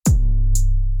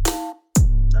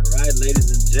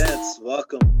ladies and gents,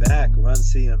 welcome back. Run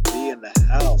CMB in the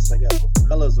house. I got the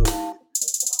fellas with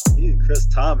me. You, Chris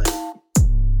Thomas.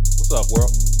 What's up,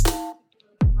 world?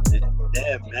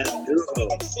 And Matt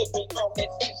Newell.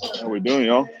 How we doing,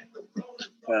 y'all?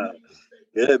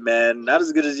 Good, man. Not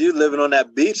as good as you living on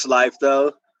that beach life,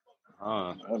 though.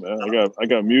 I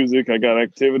got music. I got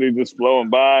activity just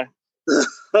flowing by.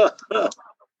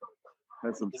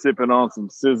 Had some sipping on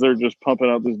some scissor, just pumping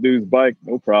out this dude's bike.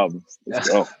 No problems. Let's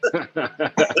go.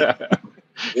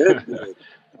 Good.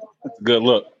 Good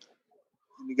look.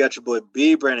 You got your boy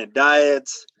B, Brandon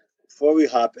Diets. Before we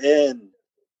hop in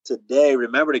today,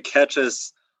 remember to catch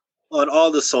us on all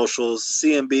the socials,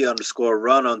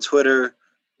 CMB_run on Twitter.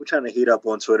 We're trying to heat up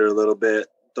on Twitter a little bit,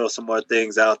 throw some more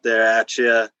things out there at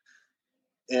you.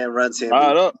 And Run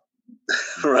CMB,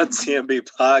 Run CMB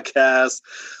podcast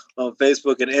on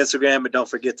Facebook and Instagram. And don't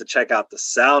forget to check out the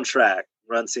soundtrack,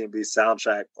 Run CMB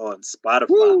soundtrack on Spotify.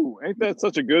 Woo! Ain't that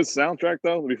such a good soundtrack,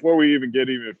 though? Before we even get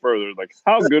even further, like,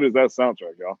 how good is that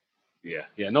soundtrack, y'all?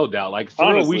 Yeah, no doubt. Like,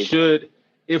 for real, we should,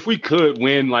 if we could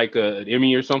win like an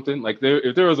Emmy or something, like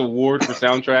if there was an award for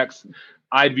soundtracks,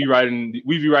 we'd be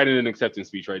writing an acceptance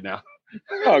speech right now.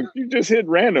 Oh, you just hit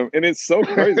random, and it's so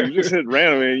crazy. You just hit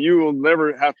random, and you will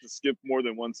never have to skip more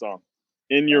than one song.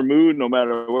 In your mood, no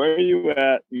matter where you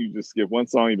at, you just skip one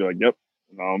song, you'd be like, yep,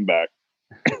 now I'm back.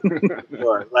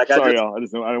 Sure. Sorry, y'all. I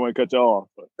didn't want to cut y'all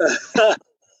off. But.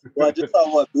 Well, I just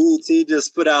saw what BET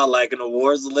just put out, like an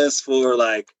awards list for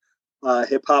like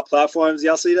hip hop platforms.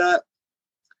 Y'all see that?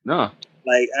 No.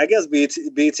 Like, I guess BET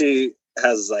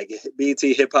has like BET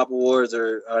Hip Hop Awards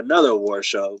or another award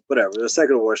show, whatever, the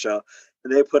second award show,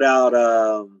 and they put out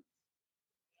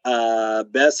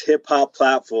best hip hop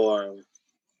platform,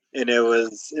 and it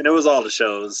was all the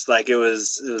shows. Like it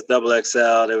was Double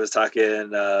XL. They was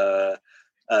talking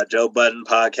Joe Budden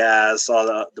podcast,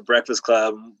 all the Breakfast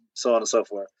Club, so on and so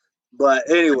forth. But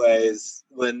anyways,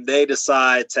 when they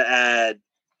decide to add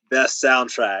best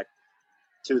soundtrack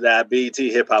to that BET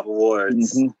Hip Hop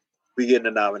Awards, we get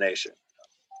a nomination.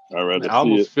 I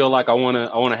almost feel like I want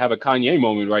to have a Kanye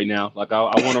moment right now. Like I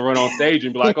want to run on stage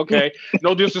and be like, okay,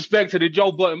 no disrespect to the Joe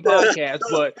Budden podcast,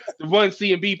 but the Run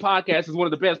CMB podcast is one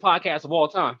of the best podcasts of all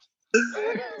time.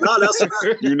 No, that's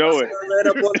what you know it. Right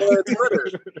up on Twitter.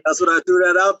 That's what I threw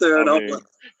that out there, and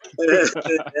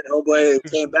homeboy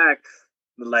came back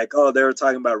like, oh, they were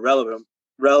talking about relevant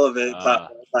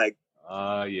platforms. Like,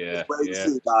 yeah, just wait and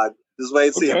see, dog. Just wait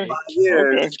and see. In 5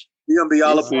 years, you're gonna be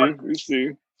all up. We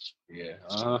see. Yeah,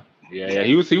 yeah.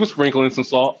 He was sprinkling some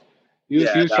salt. He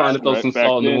was trying to throw some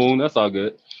salt in the wound. That's all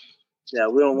good. Yeah,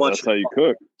 we don't want That's how you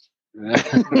cook.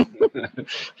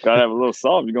 Gotta have a little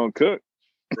salt if you're gonna cook.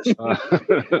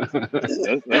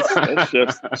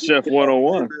 That's chef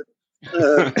 101.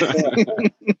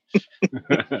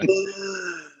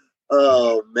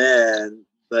 Oh man,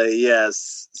 but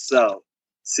yes. So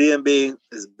CMB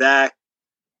is back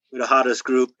with the hottest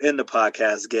group in the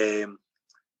podcast game,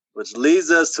 which leads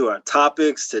us to our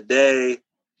topics today.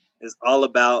 Is all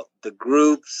about the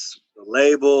groups, the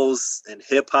labels, and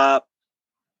hip hop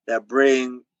that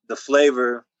bring the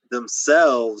flavor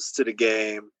themselves to the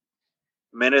game.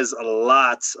 Man, there's a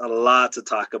lot to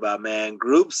talk about, man.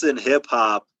 Groups in hip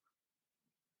hop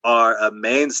are a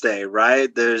mainstay,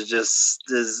 right? There's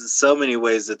so many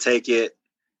ways to take it.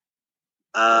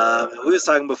 We was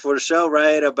talking before the show,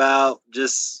 right, about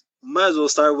just might as well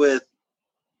start with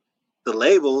the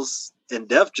labels and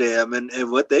Def Jam and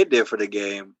what they did for the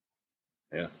game.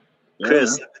 Yeah.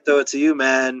 Chris, let me throw it to you,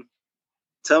 man.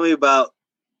 Tell me about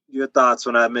your thoughts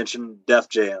when I mentioned Def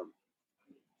Jam.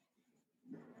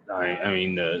 I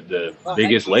mean, the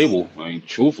biggest label. I mean,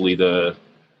 truthfully,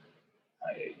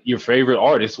 your favorite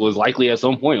artist was likely at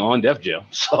some point on Def Jam.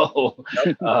 So,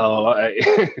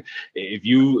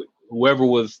 whoever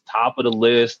was top of the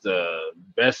list,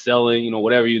 best selling,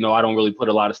 whatever, I don't really put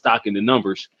a lot of stock in the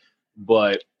numbers,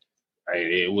 but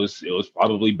it was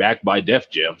probably backed by Def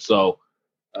Jam. So,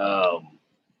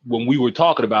 when we were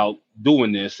talking about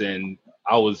doing this, and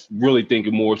I was really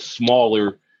thinking more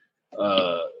smaller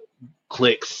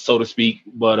cliques, so to speak,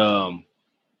 but I'm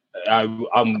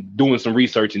doing some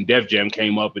research and Def Jam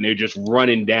came up and they're just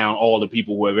running down all the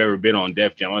people who have ever been on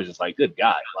Def Jam. I was just like, good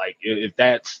God, like if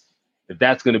that's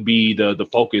going to be the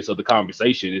focus of the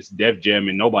conversation, it's Def Jam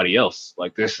and nobody else.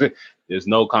 Like there's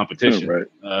no competition.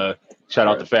 Right. Shout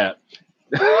out to Fat.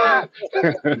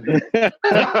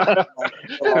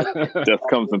 Def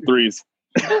comes in threes.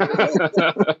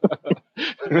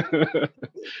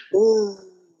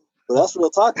 But that's real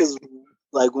talk, is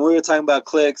like when we were talking about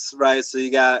clicks, right? So you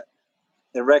got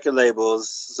in record labels,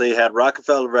 so you had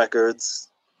Rockefeller Records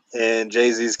and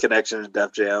Jay-Z's connection to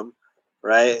Def Jam,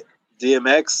 right?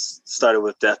 DMX started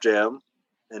with Def Jam,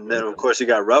 and then of course you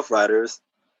got Rough Riders.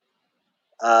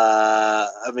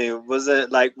 I mean, was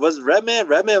Redman?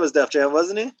 Redman was Def Jam,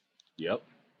 wasn't he? Yep.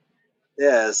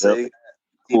 Yeah. So Yep.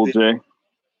 Cool J.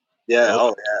 Yeah.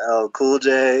 Yep. Oh, Cool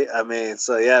J. I mean,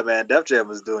 so yeah, man, Def Jam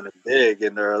was doing it big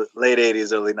in the late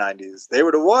 '80s, early '90s. They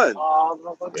were the one.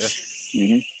 Yeah.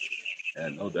 Mm-hmm. Yeah,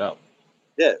 no doubt.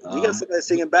 Yeah, we got somebody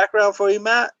singing background for you,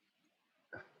 Matt.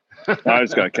 I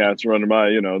just got cats running by.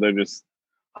 You know, they're just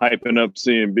hyping up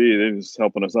C&B. They're just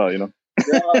helping us out. You know.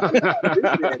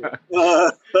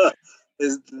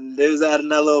 They was adding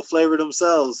that little flavor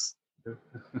themselves.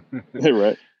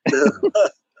 Right.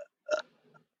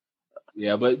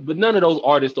 Yeah, but none of those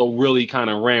artists though really kind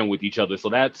of ran with each other. So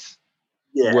that's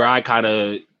where I kind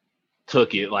of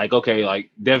took it. Like, okay, like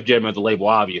Def Jam as a label,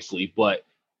 obviously, but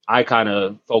I kind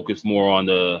of focused more on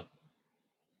the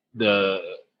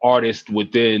artist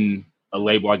within a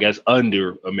label, I guess,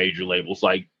 under a major label. It's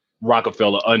like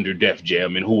Rockefeller under Def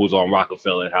Jam and who was on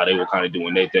Rockefeller and how they were kind of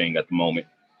doing their thing at the moment.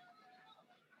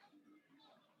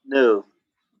 No.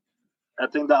 I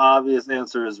think the obvious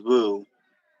answer is Wu.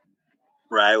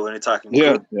 Right, when you're talking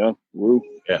Yeah, crew. yeah. Woo.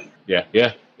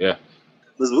 Yeah.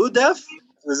 Was Wu Def?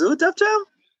 Was Wu Def Jam?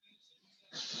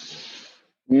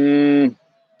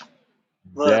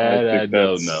 That I think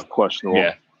don't that's know. questionable.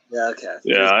 Yeah. Yeah, okay.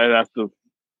 Yeah, I'd have to.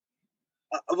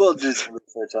 We'll do some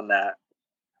research on that.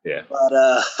 Yeah.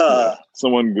 But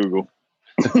Someone Google.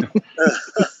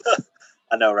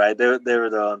 I know, right? They were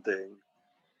their own thing.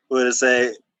 Would it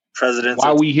say presidents?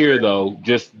 While we here, though,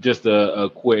 just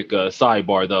a quick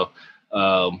sidebar, though,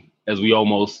 as we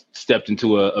almost stepped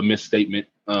into a misstatement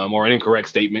or an incorrect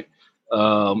statement,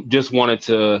 just wanted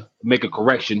to make a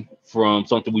correction from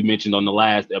something we mentioned on the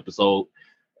last episode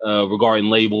regarding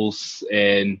labels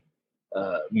and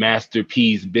Master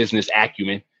P's business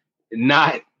acumen.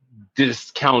 Not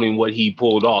discounting what he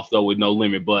pulled off, though, with No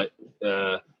Limit, but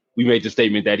we made the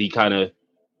statement that he kind of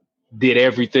did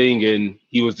everything and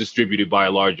he was distributed by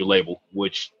a larger label,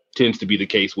 which tends to be the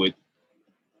case with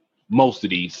most of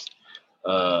these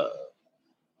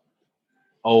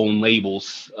own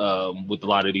labels with a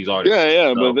lot of these artists.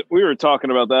 Yeah, so. But we were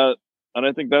talking about that, and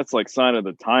I think that's like sign of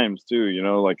the times too, you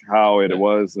know, like how it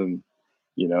was, and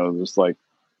you know, just like,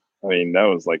 I mean, that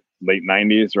was like late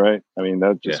 90s, right? I mean,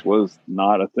 that just was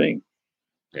not a thing.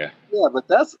 Yeah, but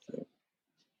that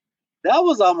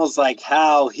was almost like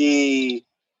how he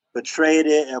portrayed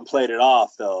it and played it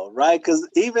off, though, right? Because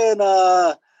even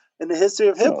in the history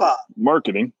of hip hop,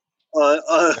 marketing on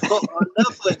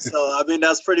Netflix, so I mean,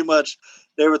 that's pretty much,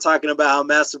 they were talking about how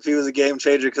Master P was a game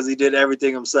changer because he did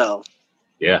everything himself.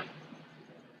 Yeah.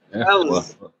 That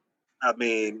was, I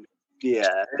mean,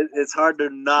 yeah, it's hard to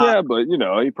not. Yeah, but you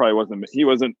know, he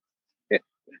wasn't.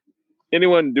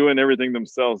 Anyone doing everything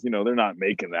themselves, you know, they're not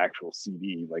making the actual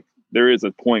CD. Like, there is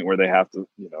a point where they have to,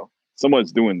 you know,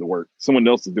 someone's doing the work. Someone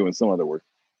else is doing some other work.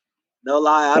 No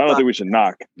lie, I don't think we should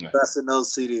knock. Investing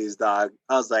those CDs, dog.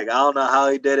 I was like, I don't know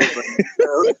how he did it, but he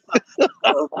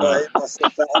must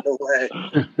have found a way.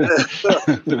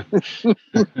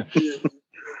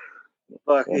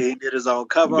 Fuck, he did his own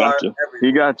cover art.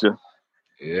 He got you.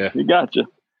 Yeah, he got you.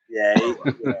 Yeah.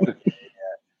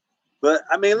 But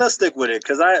I mean, let's stick with it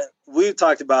because we've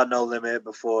talked about No Limit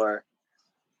before.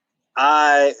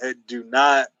 I do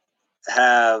not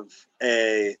have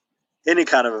any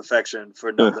kind of affection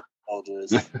for No Limit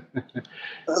soldiers. I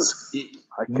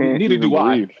can't. Neither do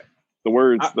I. The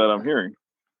words that I'm hearing.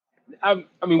 I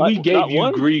mean, we gave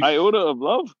you grief. Iota of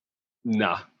love.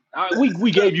 Nah, we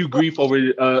gave you grief over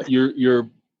your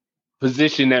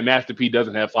position that Master P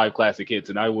doesn't have 5 classic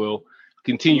hits, and I will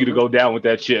continue to go down with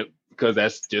that ship because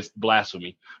that's just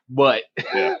blasphemy. But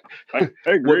yeah, I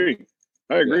agree.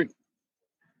 I agree.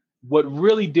 What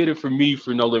really did it for me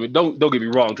for No Limit? Don't get me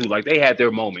wrong too. Like, they had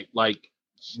their moment. Like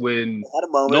when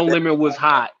No Limit was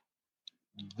hot,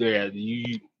 they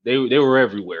were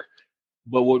everywhere.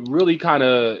 But what really kind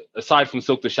of, aside from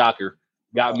Silk the Shocker,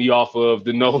 got me off of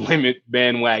the No Limit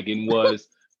bandwagon was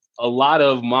a lot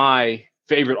of my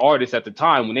favorite artists at the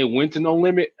time. When they went to No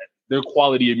Limit, their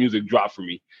quality of music dropped for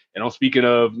me. And I'm speaking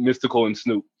of Mystical and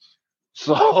Snoop.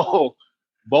 So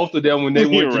both of them, when they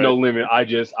went to No Limit, I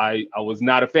was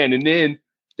not a fan. And then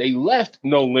they left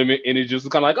No Limit, and it just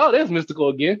was kind of like, oh, there's Mystical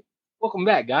again. Welcome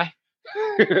back, guy.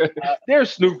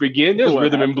 There's Snoop again. There's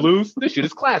Rhythm and Blues. This shit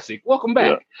is classic. Welcome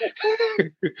back. Yeah.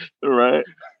 Right.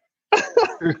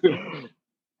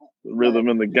 Rhythm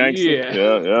and the Gangster.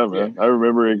 Yeah, man. I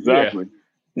remember exactly.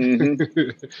 Yeah.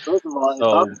 Mm-hmm. First of all, if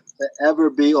I was to ever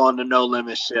be on the No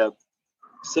Limit ship,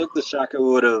 Silk the Shocker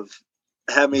would have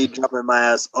had me jumping my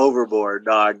ass overboard,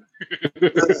 dog.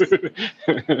 The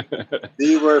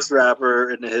worst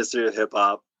rapper in the history of hip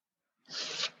hop.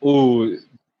 Ooh,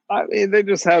 I mean, they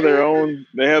just have their own.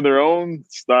 They have their own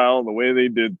style, the way they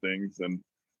did things, and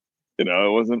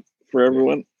it wasn't for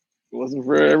everyone. It wasn't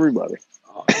for everybody.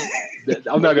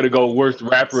 I'm not gonna go worst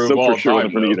rapper of all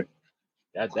time.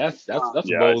 That's a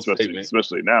bold statement,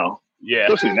 especially now. Yeah,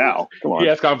 especially now. Come on, he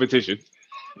has competition.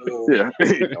 Yeah,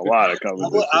 a lot of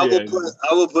competition. I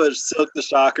will put Silk the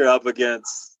Shocker up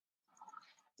against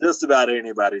just about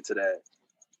anybody today.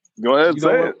 Go ahead,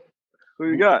 say it.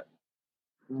 Who you got?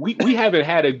 We haven't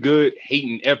had a good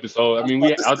hating episode. I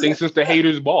mean, I think since the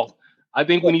haters ball. I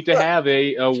think we need to have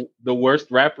the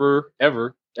worst rapper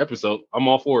ever episode. I'm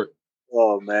all for it.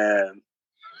 Oh man.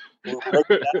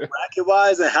 Bracket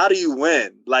wise, and how do you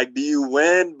win? Like, do you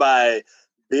win by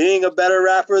being a better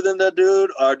rapper than the dude,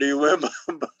 or do you win by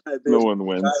no one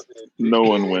wins? No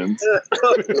one wins.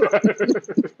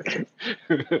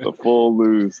 The full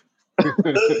lose.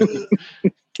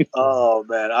 Oh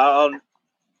man, I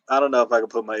don't know if I can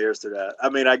put my ears to that. I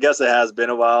mean, I guess it has been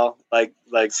a while, like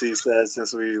C said,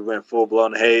 since we went full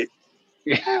blown hate.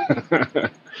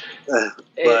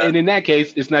 And in that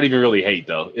case, it's not even really hate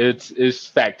though. It's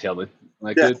fact telling.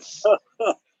 Like it's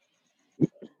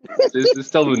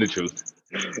telling the truth.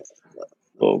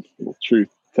 Little truth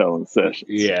telling session.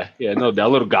 Yeah, no doubt.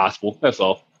 A little gospel. That's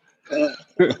all.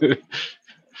 But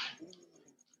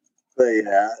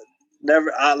yeah,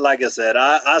 never. Like I said,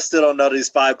 I still don't know these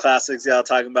 5 classics y'all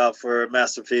talking about for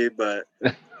Master P, but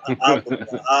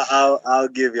I'll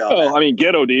give y'all. Oh, I mean,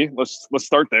 Ghetto D. Let's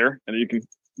start there, and you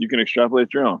can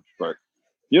extrapolate your own. But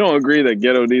you don't agree that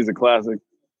Ghetto D is a classic,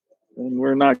 then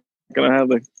we're not gonna have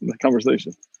the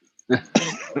conversation.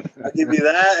 I'll give you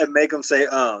that and make them say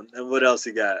And what else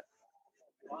you got?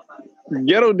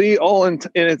 Ghetto D, all in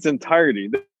its entirety.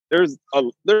 There's at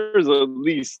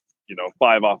least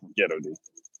 5 off of Ghetto D.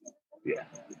 Yeah.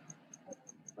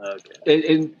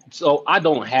 Okay. And so I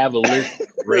don't have a list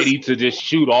ready to just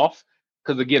shoot off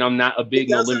because again I'm not a big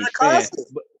No Limit fan.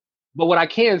 But what I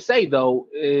can say though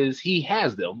is he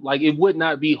has them. Like it would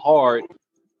not be hard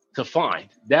to find.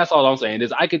 That's all I'm saying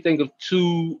is I could think of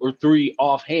 2 or 3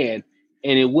 offhand,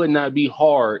 and it would not be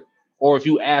hard. Or if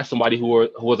you ask somebody who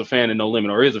was a fan of No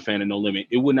Limit or is a fan of No Limit,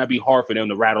 it would not be hard for them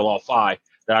to rattle off 5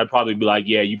 that I'd probably be like,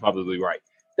 yeah, you're probably right.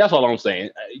 That's all I'm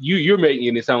saying. You're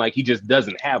making it sound like he just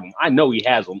doesn't have them. I know he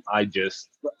has them. I'm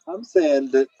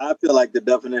saying that I feel like the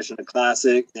definition of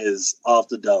classic is off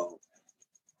the dome.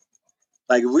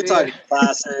 Like if we're talking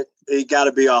classic, it got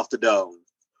to be off the dome.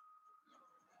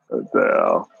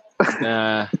 Nah.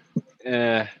 I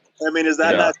mean, is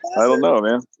that not classic? I don't know,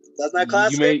 man. That's not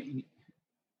classic.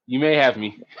 You may have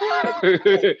me.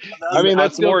 I mean,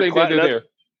 that's more classic.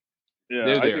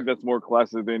 Yeah, I think that's more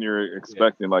classic than you're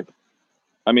expecting. Yeah. Like,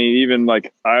 I mean, even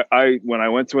like I when I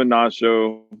went to a Nas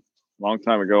show a long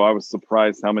time ago, I was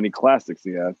surprised how many classics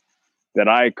he had that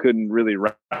I couldn't really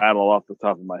rattle off the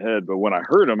top of my head. But when I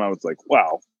heard him, I was like,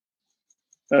 wow,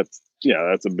 that's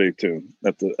a big tune.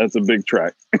 That's a big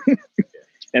track.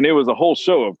 And it was a whole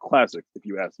show of classics, if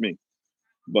you ask me.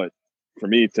 But for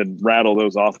me to rattle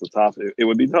those off the top, it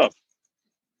would be tough.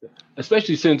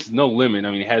 Especially since No Limit,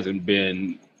 I mean, hasn't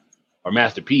been, or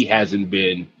Master P hasn't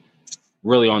been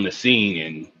really on the scene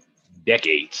in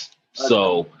decades.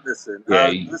 So listen,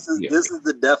 this is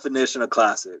the definition of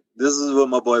classic. This is what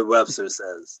my boy Webster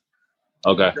says.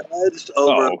 Okay. Judged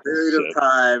over a period of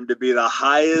time to be the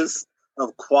highest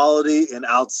of quality and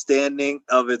outstanding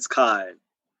of its kind.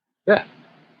 Yeah.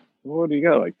 What do you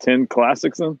got? Like 10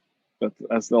 classics then?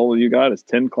 That's all you got is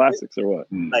 10 classics or what?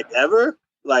 Like ever?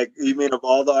 Like you mean of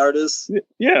all the artists?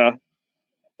 Yeah.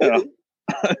 I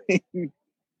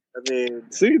mean,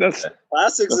 see, that's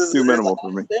classics is too minimal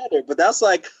for me. Standard, but that's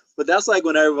like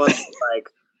when everyone's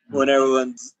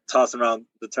tossing around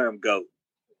the term GOAT.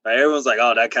 Like everyone's like,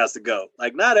 "Oh, that cat's the GOAT."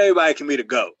 Like not everybody can be the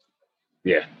GOAT.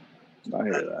 Yeah, I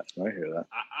hear that.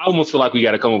 I almost feel like we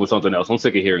got to come up with something else. I'm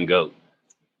sick of hearing GOAT.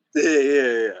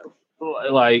 Yeah.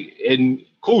 Like, and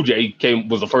Cool J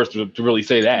was the first to really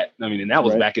say that. I mean, and that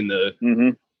was back in the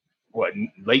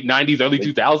late 90s, early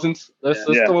 2000s. Let's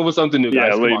come up with something new,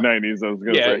 guys. Yeah, late 90s. I was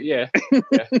gonna say. Yeah.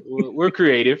 We're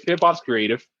creative. Hip hop's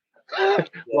creative. We're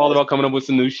all about coming up with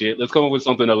some new shit. Let's come up with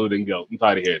something other than GOAT. I'm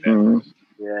tired of hearing that. Mm-hmm.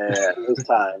 Yeah, it's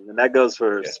time, and that goes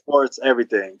for sports,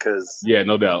 everything. Because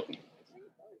no doubt.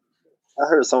 I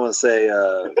heard someone say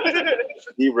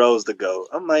D Rose the GOAT.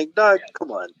 I'm like, dog,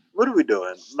 come on, what are we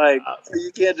doing? Like,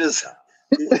 you can't just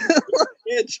D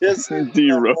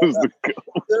Rose the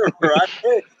GOAT.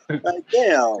 Right? Like,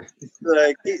 damn,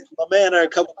 like my man, are a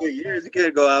couple good years. You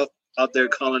can't go out there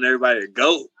calling everybody a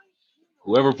GOAT.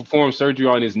 Whoever performed surgery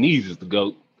on his knees is the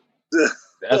GOAT.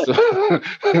 That's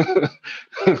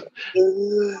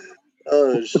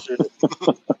oh shit.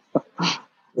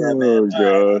 Yeah, man.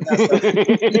 God.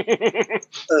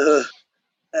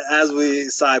 As we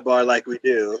sidebar like we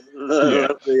do,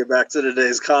 let's bring it back to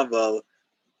today's combo.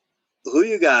 Who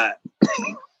you got?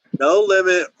 No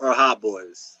Limit or Hot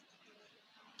Boys?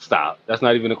 Stop. That's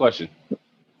not even a question.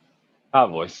 Hot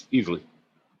Boys, easily.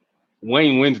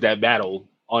 Wayne wins that battle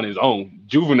on his own.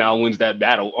 Juvenile wins that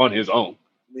battle on his own.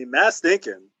 I mean, Matt's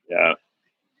thinking. Yeah.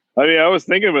 I mean, I was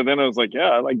thinking, but then I was like, yeah,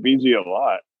 I like BG a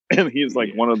lot. And he's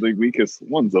like one of the weakest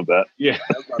ones of that. Yeah.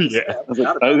 Yeah.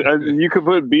 You could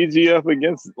put BG up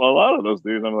against a lot of those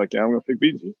dudes. I'm like, yeah, I'm going to pick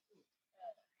BG.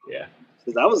 Yeah.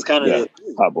 So that was kind of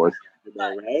Hot Boys.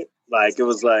 Right? Like, it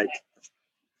was like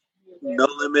No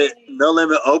Limit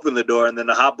opened the door, and then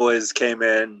the Hot Boys came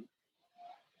in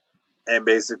and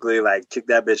basically, like, kicked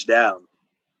that bitch down.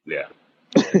 Yeah.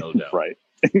 No doubt. Right.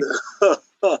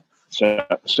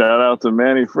 Shout out to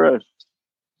Manny Fresh.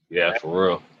 Yeah, for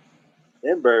real.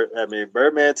 And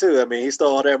Birdman too. I mean, he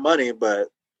stole all their money, but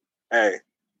hey,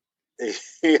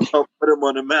 he put him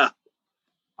on the map.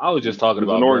 I was just talking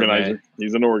about an organizer. Birdman.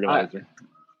 He's an organizer.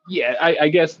 I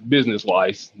guess business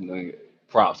wise,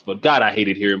 props. But God, I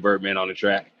hated hearing Birdman on the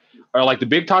track. Or like the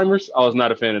Big Timers. I was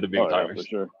not a fan of the Big Timers. Yeah, for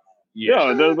sure. Yeah.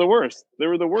 Yeah, they're the worst. They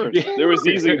were the worst. Yeah. There was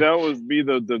easy. That would be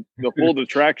the full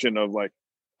detraction of like,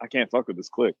 I can't fuck with this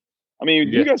clique. I mean,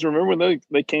 you guys remember when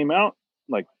they came out?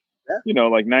 Like,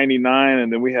 like 99,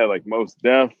 and then we had like Most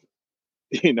Def,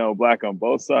 Black on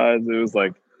Both Sides. It was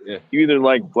like you either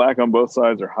like Black on Both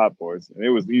Sides or Hot Boys. And it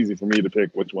was easy for me to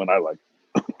pick which one I liked.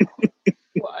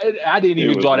 Well, I didn't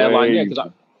even draw that line yet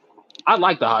because I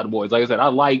like the Hot Boys. Like I said, I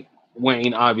like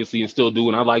Wayne, obviously, and still do,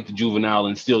 and I like the Juvenile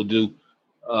and still do.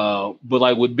 But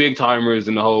like with Big Timers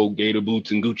and the whole Gator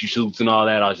boots and Gucci suits and all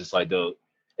that, I was just like, dude.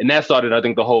 And that started, I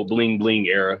think, the whole bling bling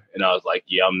era. And I was like,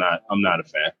 yeah, I'm not a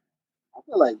fan. I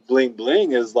feel like bling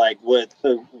bling is like what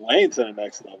took Wayne to the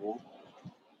next level.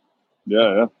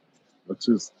 Yeah. That's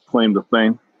his claim to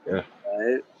fame. Yeah.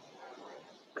 Right.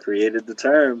 Created the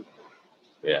term.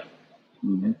 Yeah.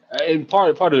 Mm-hmm. And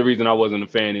part of the reason I wasn't a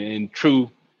fan, in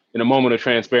a moment of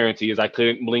transparency, is I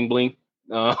couldn't bling bling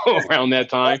around that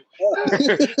time.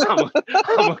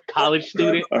 I'm a college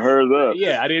student. I heard that.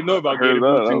 Yeah, I didn't know about Gator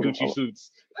boots and Gucci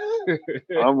suits.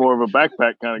 I'm more of a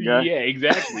backpack kind of guy. Yeah,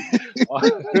 exactly.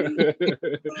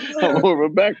 I'm more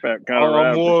of a backpack kind of guy.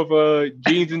 I'm more of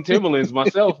jeans and Timberlands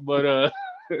myself, but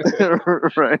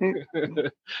right.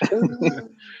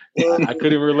 I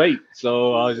couldn't relate.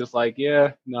 So I was just like,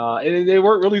 yeah, nah. And they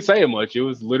weren't really saying much. It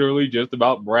was literally just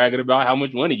about bragging about how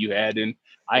much money you had, and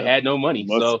I had no money.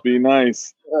 Must be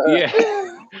nice. Yeah.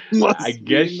 I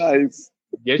guess nice.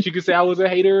 Guess you could say I was a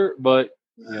hater, but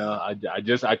I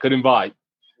couldn't vibe.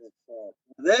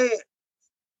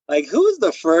 Who's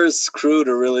the first crew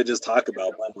to really just talk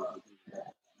about money,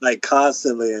 like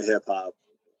constantly in hip hop?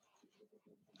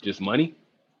 Just money?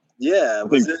 Yeah,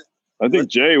 I think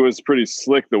Jay was pretty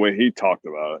slick the way he talked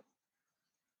about it,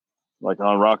 like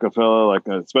on Rockefeller, like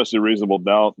especially Reasonable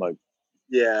Doubt. Like,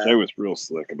 Jay was real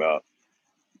slick about.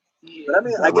 But I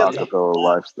mean, I guess Rockefeller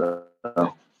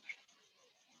lifestyle.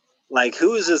 Like,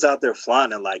 who's just out there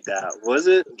flaunting like that? Was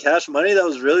it Cash Money that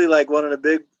was really like one of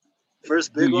the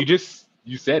first big ones?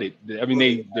 You said it. I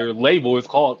mean, their label is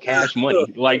called Cash Money.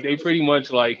 Like, they pretty much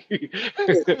like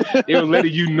they were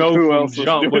letting you know from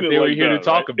jump what they were here to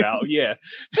talk about. Yeah,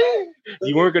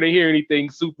 you weren't gonna hear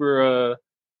anything super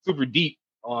deep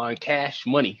on Cash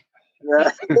Money.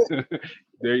 Yeah.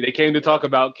 They came to talk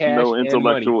about cash. No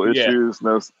intellectual and money. issues.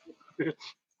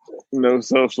 No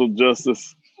social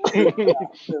justice. They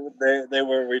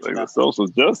weren't reaching out. Social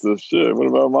justice. Shit. What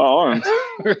about my arms?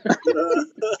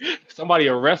 Somebody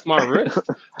arrest my wrist.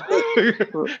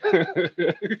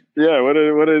 Yeah. What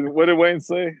did Wayne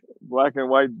say? Black and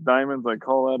white diamonds. I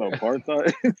call that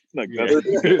apartheid. Like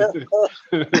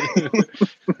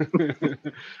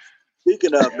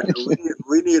Speaking of, man,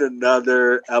 we need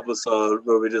another episode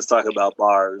where we just talk about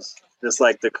bars, just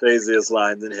like the craziest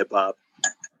lines in hip hop.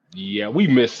 Yeah, we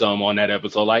missed some on that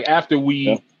episode. Like after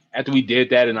we did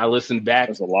that, and I listened back.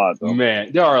 There's a lot, though.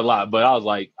 Man, there are a lot, but I was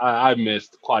like, I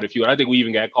missed quite a few, and I think we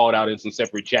even got called out in some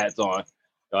separate chats on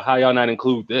how y'all not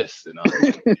include this. And I was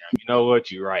like, yeah, you know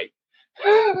what, you're right.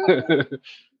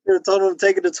 You told them to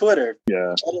take it to Twitter.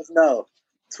 Yeah, let us know.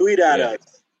 Tweet at us.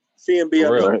 CMB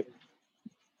on right.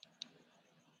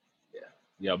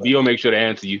 Yeah, B will make sure to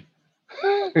answer you.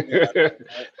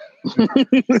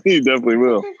 He definitely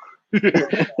will.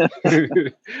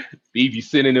 B be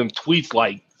sending them tweets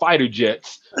like fighter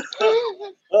jets.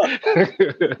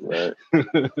 Right.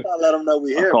 I'll let them know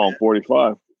we I here. call him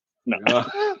 45. No.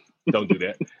 Don't do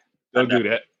that. Don't do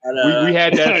that. know. We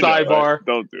had that I know, sidebar right?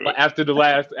 Don't do it. after the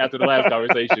last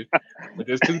conversation. But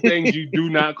there's two things you do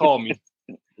not call me.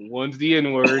 One's the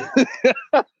N-word.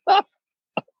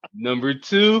 Number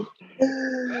two,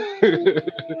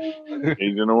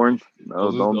 Agent Orange. No,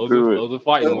 don't do it. Those are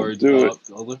fighting Don't words. do it.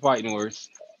 Those are fighting words.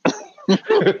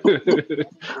 Remember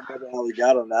how we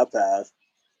got on that path.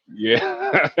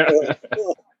 Yeah.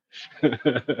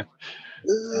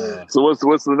 So what's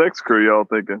the next crew y'all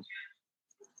thinking?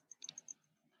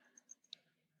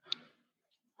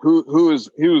 Who's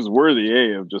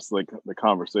worthy of just like the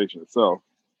conversation itself?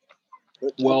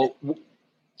 Well,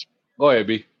 go ahead,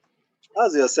 B. I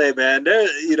was gonna say, man,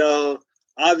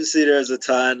 obviously there's a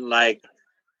ton. Like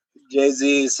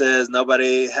Jay-Z says,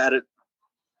 nobody had it.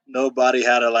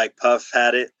 Like Puff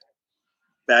had it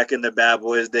back in the Bad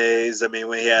Boys days. I mean,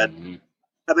 when he had. Mm-hmm.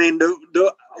 I mean,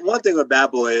 the one thing with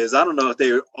Bad Boy is I don't know if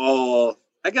they all.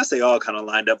 I guess they all kind of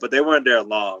lined up, but they weren't there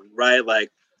long, right? Like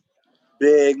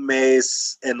Big,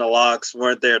 Mace, and the Locks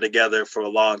weren't there together for a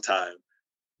long time.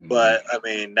 Mm-hmm. But I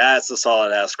mean, that's a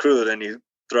solid ass crew. Then you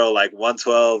throw like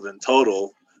 112 in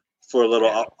total for a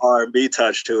little R&B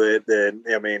touch to it. Then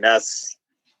I mean, that's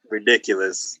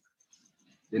ridiculous.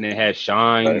 Then they had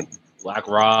Shine, Black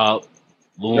Rob,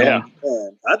 Loon. Yeah,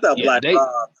 man, I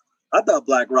thought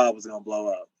Black Rob was gonna blow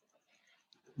up.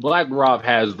 Black Rob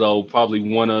has though probably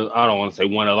I don't want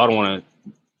to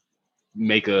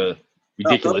make a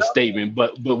ridiculous statement,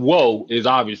 but Whoa is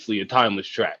obviously a timeless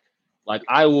track. Like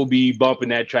I will be bumping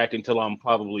that track until I'm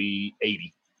probably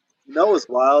 80. You know what's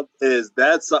wild is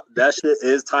that shit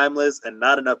is timeless and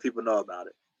not enough people know about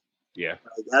it. Yeah,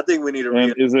 I think we need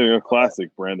to. Is it a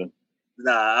classic, Brandon?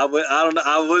 Nah, I don't know.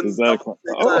 I wouldn't. Is that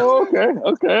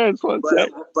okay.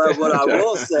 But what I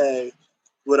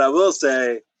will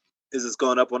say is it's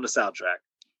going up on the soundtrack.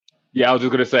 Yeah, I was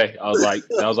just gonna say. I was like,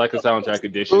 that was like a soundtrack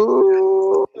edition.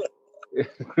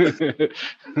 But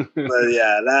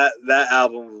yeah, that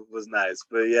album was nice.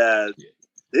 But yeah,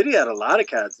 Diddy had a lot of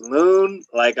cats. Loon,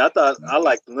 like I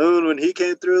liked Loon when he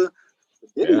came through.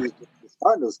 Diddy was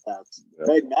starting those cats.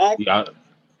 Craig Mack. Yeah,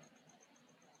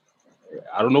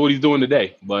 I don't know what he's doing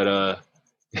today, but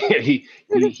he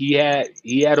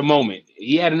had a moment.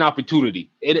 He had an opportunity.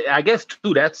 I guess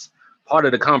too. That's part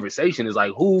of the conversation. Is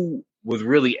like who was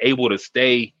really able to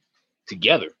stay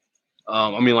together.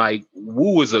 I mean, like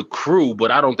Wu was a crew,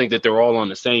 but I don't think that they're all on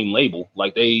the same label.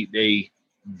 Like they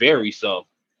vary some.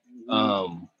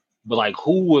 But like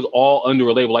who was all under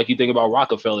a label? Like you think about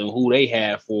Rockefeller and who they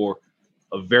had for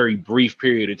a very brief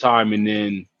period of time, and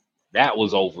then that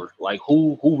was over. Like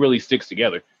who really sticks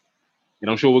together? And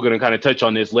I'm sure we're going to kind of touch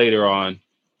on this later on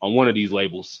one of these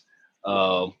labels,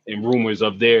 and rumors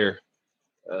of their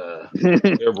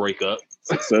breakup.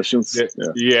 Successions.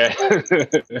 Yeah.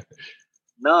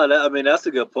 No, that's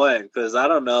a good point because I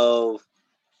don't know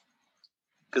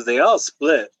because they all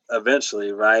split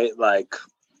eventually, right? Like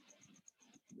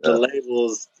the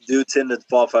labels do tend to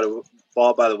fall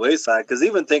by the wayside. Because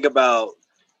even think about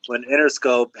when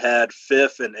Interscope had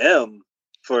Fifth and M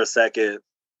for a second,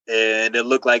 and it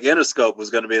looked like Interscope was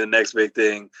going to be the next big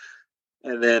thing,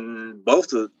 and then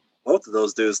both of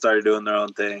those dudes started doing their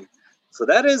own thing. So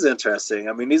that is interesting.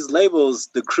 I mean, these labels,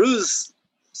 the crews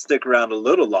stick around a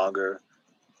little longer.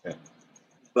 Yeah.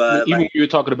 But even you were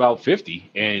talking about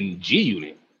 50 and G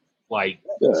Unit, like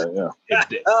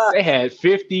they had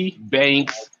 50,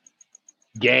 Banks,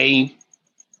 Game,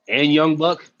 and Young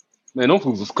Buck. Man, those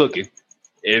fools was cooking,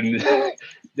 and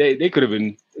they could have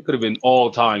been all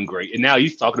time great. And now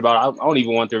he's talking about I don't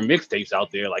even want their mixtapes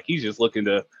out there. Like he's just looking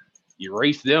to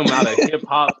erase them out of hip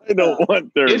hop. I don't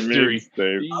want their history.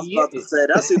 Mixtapes. I was about to say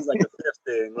that seems like a Fifth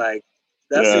thing. Like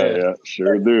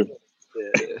sure do.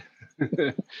 Yeah.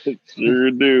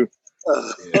 Sure do.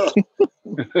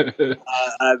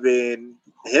 I mean,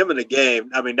 him in the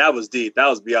Game. I mean, that was deep. That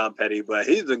was beyond petty. But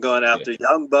he's been going after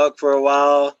Young Buck for a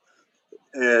while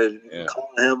and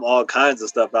calling him all kinds of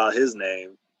stuff out his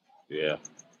name. Yeah.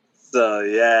 So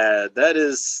yeah, that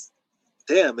is.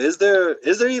 Damn, is there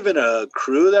even a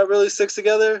crew that really sticks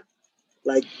together?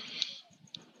 Like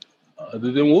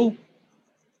other than Wu?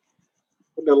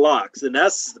 The Locks, and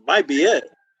that's might be it.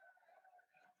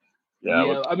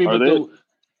 Yeah, I mean,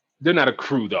 they're not a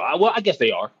crew though. I guess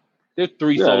they are. They're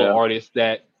three solo artists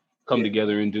that come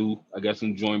together and do, I guess,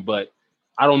 and join. But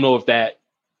I don't know if that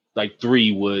like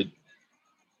three would.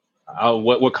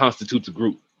 What constitutes a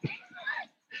group?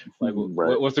 Like,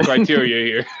 what's the criteria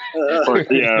here?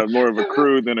 More of a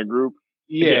crew than a group.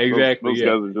 Yeah, exactly. Those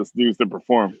guys are just used to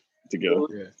perform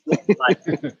together. Like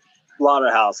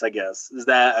Slaughterhouse, I guess. Is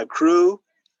that a crew?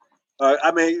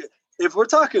 I mean, if we're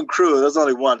talking crew, there's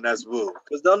only one. That's Wu,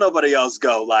 because don't nobody else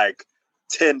go like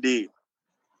 10 deep.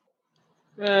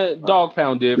 Dog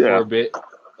Pound did for a bit,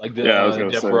 like the I was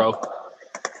gonna Death say. Row.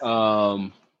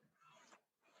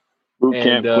 Boot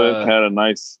Camp Click had a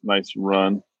nice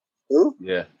run. Who?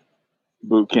 Yeah.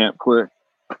 Boot Camp Click.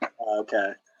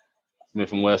 Okay.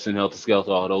 Smith and Wesson, Helter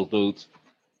Skelter, all those dudes.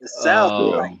 It sounds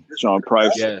like Sean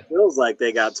Price. Yeah. Feels like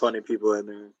they got 20 people in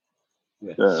there.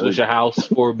 Yeah. Swisher House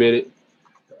for a bit.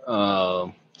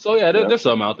 So yeah, there's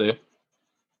some out there.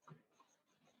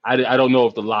 I don't know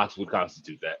if the Locks would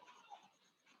constitute that.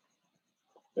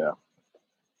 Yeah.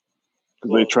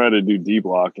 Because they try to do D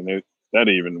Block and that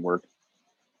didn't even work.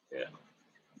 Yeah.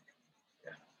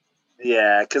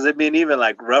 Yeah, because I mean, even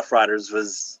like Rough Riders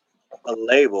was a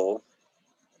label.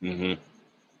 Mm-hmm.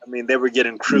 I mean, they were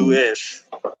getting crew-ish.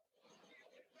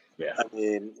 Yeah. I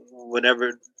mean,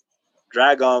 whenever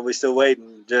Dragon, we still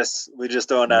waiting. We just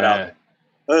throwing that out.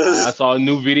 I saw a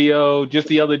new video just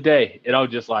the other day, and I was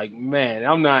just like, man,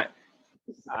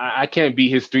 I can't be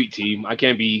his street team. I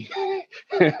can't be.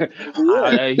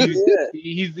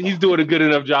 He's doing a good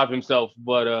enough job himself,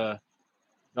 but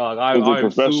was it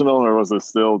professional or was it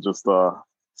still just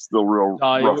still real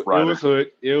Rough Rider? It was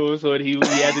hood. It was hood. He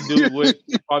had to do it with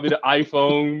probably the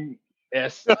iPhone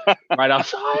S right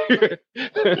outside,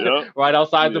 right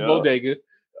outside the bodega.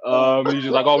 He's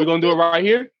just like, "Oh, we're gonna do it right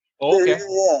here." Oh, okay.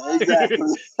 Yeah, exactly.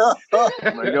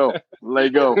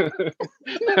 Let go.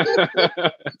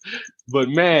 But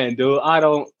man, dude, I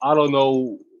don't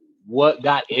know what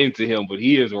got into him, but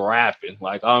he is rapping.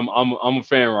 Like I'm a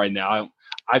fan right now.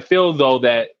 I feel though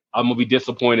that I'm gonna be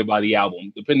disappointed by the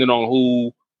album, depending on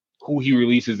who he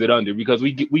releases it under, because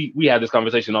we have this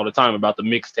conversation all the time about the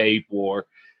mixtape, or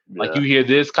like you hear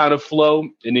this kind of flow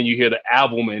and then you hear the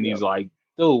album and he's like,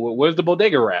 dude, where's the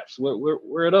bodega raps?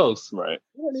 Where are those? Right.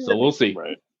 So we'll see.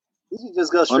 Right. You can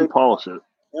just go straight. Unpolish it.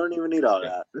 You don't even need all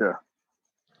that. Yeah.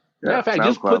 Matter of fact,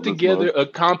 just put together a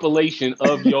compilation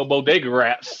of your bodega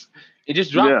raps and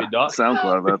just drop it, dog.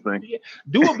 SoundCloud that thing.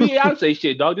 Do a Beyonce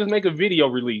shit, dog. Just make a video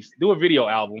release. Do a video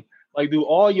album. Like do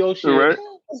all your shit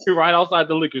right outside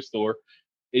the liquor store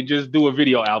and just do a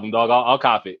video album, dog. I'll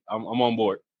cop it. I'm on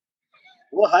board.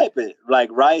 We'll hype it. Like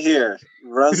right here.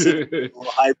 We'll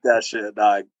hype that shit,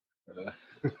 dog.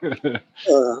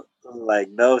 Like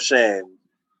no shame.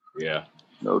 Yeah.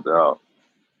 No doubt.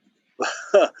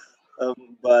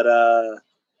 But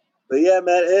yeah,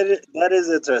 man, that is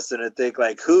interesting to think.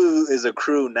 Like, who is a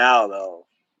crew now, though?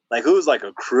 Like, who's like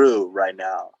a crew right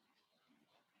now?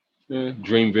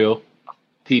 Dreamville,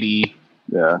 TDE.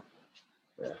 Yeah.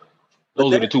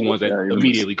 Those are the two ones that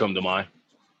immediately come to mind.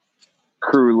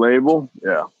 Crew label,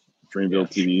 Dreamville,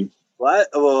 TDE. What?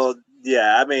 Well,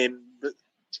 yeah. I mean,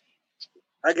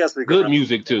 I guess we good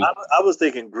music too. I was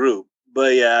thinking group,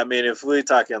 but yeah, I mean, if we're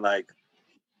talking like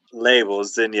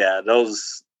labels, then yeah,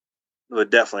 those would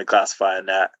definitely classify in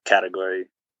that category.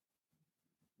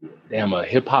 Damn, a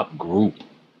hip hop group.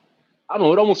 I don't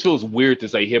know. It almost feels weird to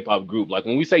say hip hop group. Like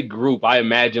when we say group, I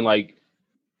imagine like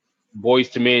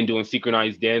Boyz II Men doing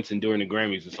synchronized dancing during the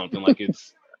Grammys or something. Like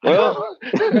it's. Well, I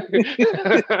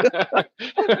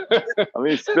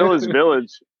mean, Spillage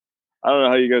Village. I don't know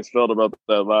how you guys felt about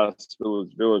that last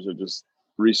Spillage Village that just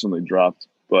recently dropped,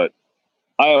 but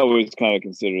I always kind of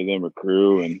consider them a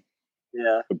crew and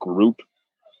a group.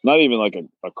 Not even like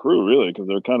a crew, really, because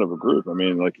they're kind of a group. I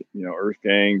mean, like, you know, Earth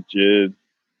Gang, Jid,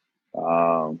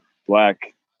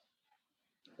 Black,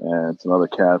 and some other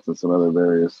cats and some other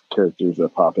various characters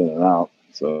that pop in and out.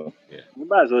 So we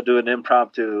might as well do an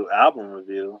impromptu album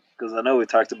review because I know we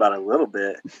talked about it a little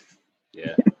bit.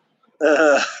 Yeah.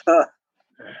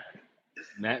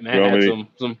 Matt had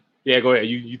some. Yeah, go ahead.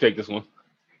 You take this one.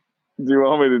 Do you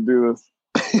want me to do this?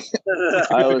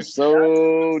 I was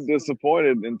so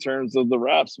disappointed in terms of the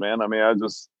raps, man. I mean,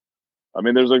 there's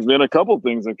like been a couple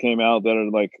things that came out that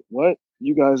are like, what?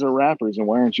 You guys are rappers, and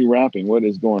why aren't you rapping? What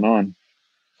is going on?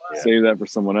 Save that for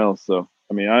someone else. So,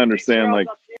 I mean, I understand like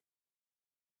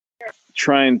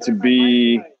trying to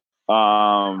be,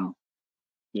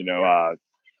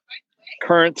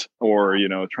 current or,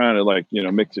 trying to like,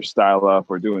 mix your style up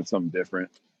or doing something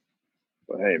different.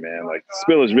 But hey, man, like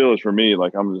Spillage Village for me,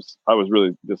 like I was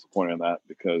really disappointed in that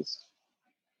because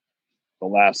the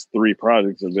last 3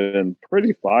 projects have been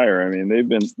pretty fire. I mean, there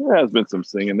has been some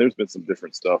singing, there's been some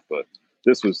different stuff, but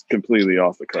this was completely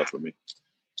off the cuff for me.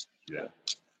 Yeah.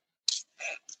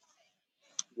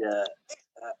 Yeah.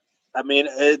 I mean,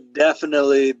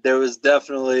 there was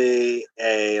definitely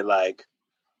a like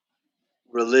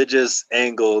religious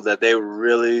angle that they were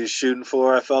really shooting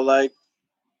for, I felt like.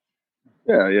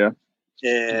 Yeah.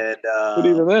 And but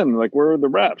even then, like, where are the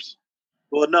raps?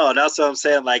 Well, no, that's what I'm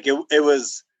saying. Like it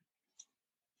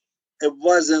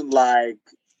wasn't like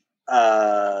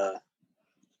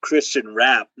Christian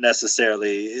rap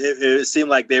necessarily. It seemed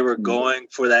like they were going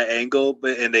for that angle,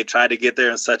 and they tried to get there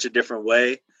in such a different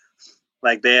way.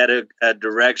 Like they had a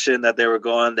direction that they were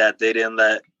going that they didn't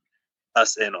let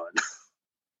us in on.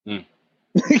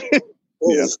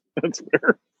 Yeah, that's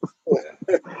fair.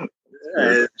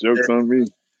 Joke's on me.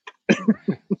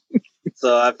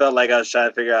 So I felt like I was trying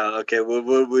to figure out, okay,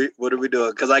 what are we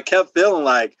doing? Because I kept feeling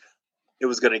like it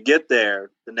was going to get there,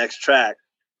 the next track,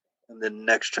 and then the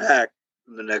next track,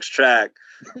 and the next track.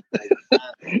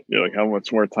 You're like, how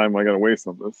much more time am I going to waste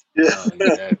on this? Yeah.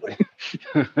 Exactly.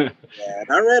 Yeah, and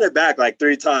I ran it back like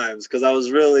 3 times because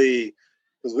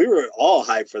we were all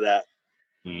hyped for that.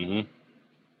 Mm-hmm.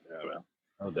 Yeah, man.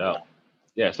 No doubt.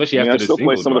 Yeah, especially I after the still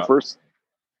play single some drop. of the first.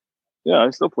 Yeah,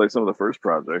 I still play some of the first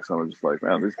projects. I'm just like,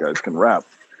 man, these guys can rap.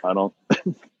 I don't.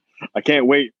 I can't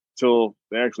wait till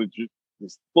they actually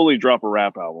just fully drop a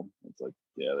rap album. It's like,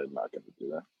 yeah, they're not going to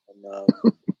do that. And,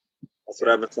 that's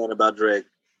what I've been saying about Drake.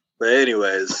 But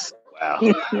anyways. Wow.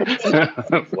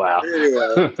 Wow.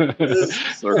 Anyways.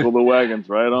 Circle the wagons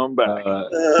right on back.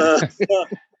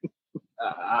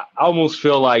 I almost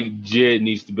feel like Jid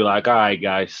needs to be like, all right,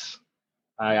 guys,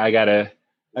 I gotta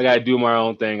do my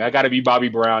own thing. I gotta be Bobby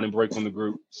Brown and break from the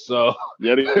group. So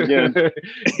yet again,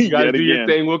 you gotta do your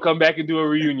thing. We'll come back and do a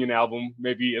reunion album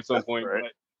maybe at some point.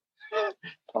 Right.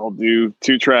 I'll do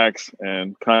 2 tracks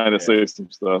and kind of say some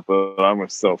stuff, but I'm gonna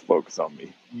self-focus on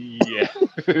me. Yeah.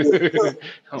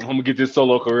 I'm gonna get this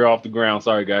solo career off the ground.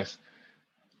 Sorry, guys.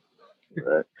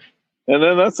 Right. And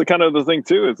then that's the kind of the thing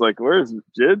too. It's like, where's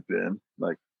Jid been?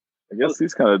 Like, I guess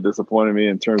he's kind of disappointed me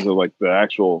in terms of like the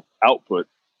actual output.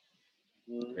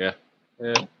 Yeah.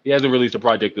 He hasn't released a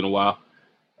project in a while.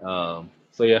 So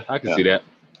yeah, I can see that.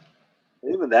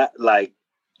 Even that, like,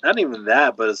 not even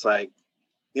that, but it's like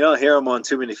you don't hear him on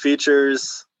too many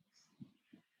features.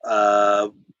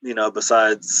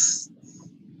 Besides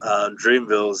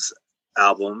Dreamville's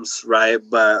albums, right?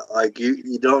 But like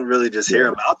you don't really just hear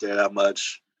him out there that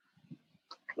much,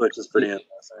 which is pretty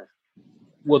interesting.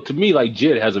 Well, to me, like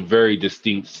Jid has a very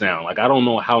distinct sound. Like I don't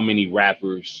know how many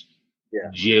rappers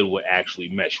Jid would actually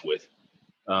mesh with.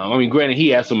 I mean, granted, he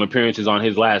had some appearances on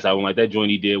his last album, like that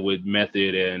joint he did with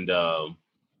Method and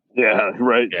yeah,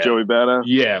 right, yeah. Joey Badass.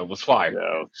 Yeah, it was fire.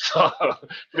 Yeah, it was hot.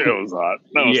 That was hot.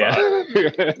 Yeah.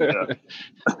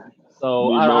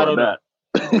 So I don't know.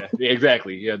 Yeah,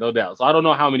 exactly. Yeah, no doubt. So I don't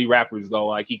know how many rappers though.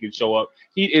 Like he could show up.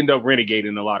 He'd end up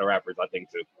renegading a lot of rappers. I think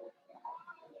too.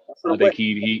 I think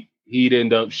he'd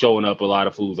end up showing up a lot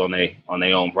of fools on their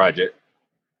own project.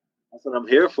 That's what I'm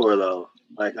here for, though.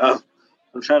 Like I'm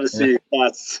trying to see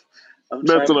cats.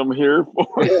 That's what I'm here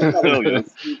for.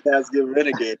 See cats get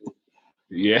renegated.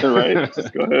 Yeah, right.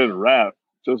 Just go ahead and rap.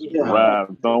 Just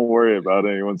rap. Don't worry about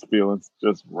anyone's feelings.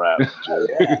 Just rap.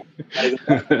 Like,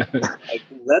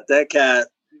 let that cat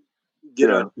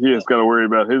get on. He has got to worry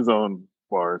about his own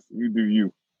bars. You do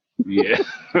you. Yeah.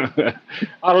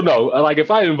 I don't know. Like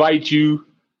if I invite you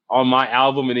on my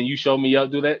album and then you show me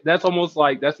up, that's almost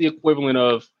like that's the equivalent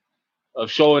of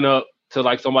showing up to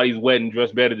like somebody's wedding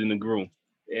dressed better than the groom,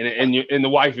 and the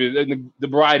wife is and the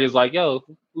bride is like, yo,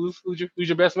 who's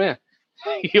your best man?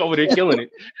 He over there killing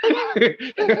it.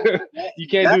 You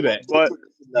can't do that. But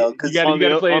you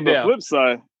gotta play it down.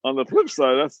 On the flip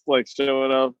side, that's like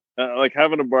showing up, like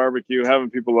having a barbecue, having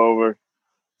people over,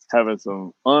 having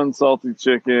some unsalted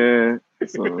chicken,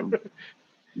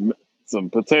 some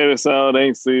potato salad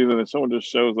ain't seasoned, and someone just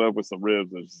shows up with some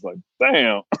ribs, and it's just like,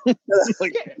 damn,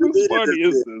 like whose party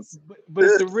is this? But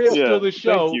if the ribs kill the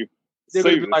show, they're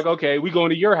gonna be like, okay, we going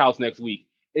to your house next week,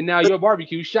 and now your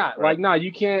barbecue shot. Right. Like, nah,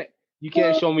 you can't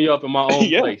show me up in my own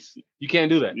place. You can't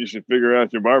do that. You should figure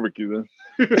out your barbecue then.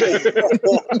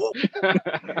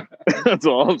 That's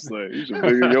all I'm saying. You should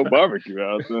figure your barbecue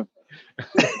out then.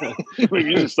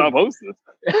 You should stop hosting.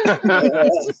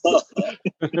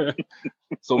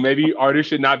 So maybe artists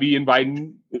should not be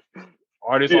inviting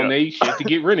artists on their shit to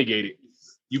get renegated.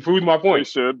 You proved my point. They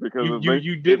should, because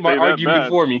you did my argument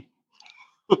for me.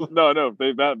 No, if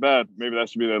they that bad, maybe that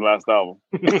should be their last album.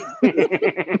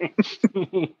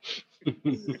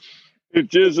 It's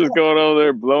just going over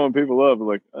there blowing people up.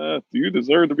 Like, do you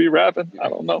deserve to be rapping? I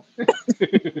don't know.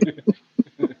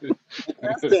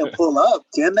 Cats can't pull up,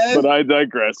 can they? But I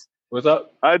digress. What's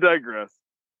up? I digress.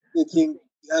 Can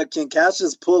Cass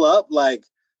just pull up? Like,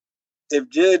 if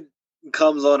Jid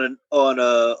comes on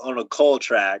a Cole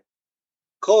track,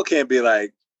 Cole can't be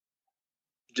like,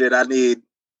 Jid, I need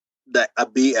a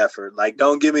beat effort. Like,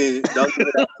 don't give me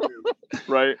that.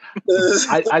 Right.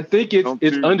 I think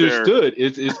it's understood.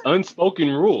 It's unspoken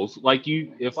rules. Like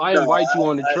if I invite you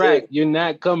on the track, you're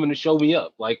not coming to show me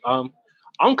up. Like I'm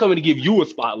coming to give you a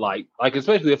spotlight. Like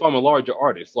especially if I'm a larger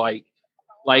artist. Like,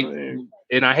 and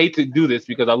I hate to do this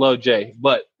because I love Jay,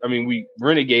 but I mean we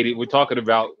Renegade. We're talking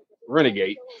about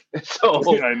Renegade.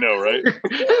 So yeah, I know, right?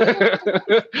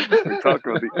 We're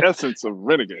talking about the essence of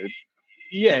Renegade.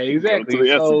 Yeah, exactly. To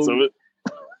the essence of it.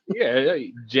 Yeah,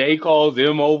 Jay calls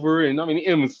him over, and I mean,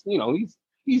 M's,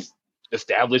 he's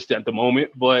established at the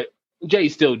moment, but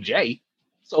Jay's still Jay.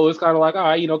 So it's kind of like, all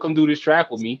right, come do this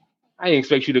track with me. I didn't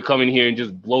expect you to come in here and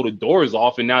just blow the doors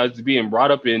off, and now it's being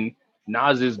brought up in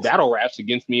Nas's battle raps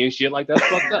against me and shit. Like, that's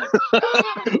fucked up.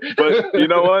 But you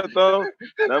know what, though?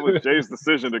 That was Jay's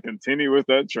decision to continue with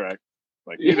that track.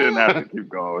 Like, he didn't have to keep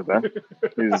going with that.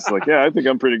 He's just like, yeah, I think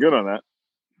I'm pretty good on that.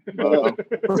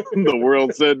 The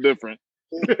world said different.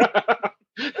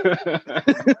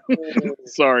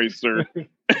 Sorry, sir.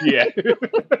 Yeah.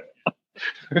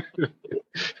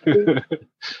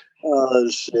 Oh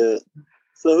shit.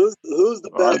 So who's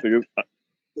the best?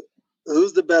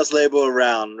 Who's the best label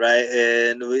around, right?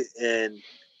 And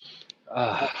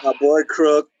my boy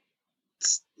Crook,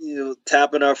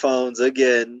 tapping our phones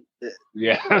again.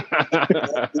 Yeah.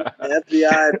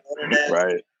 FBI,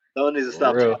 right. Don't need to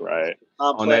stop. Right.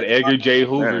 On that Edgar J.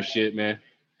 Hoover shit, man.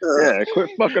 Yeah,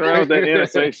 quit fucking around with that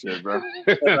NSA shit, bro.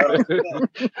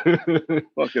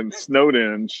 Fucking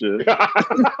Snowden shit.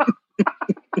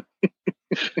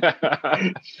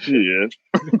 Shit.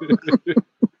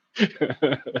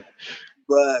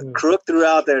 But Crook threw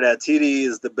out there that TDE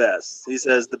is the best. He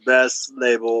says the best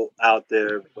label out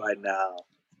there right now.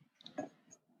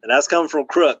 And that's coming from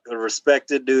Crook, a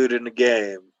respected dude in the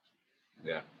game.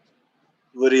 Yeah.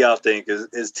 What do y'all think?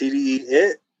 Is TDE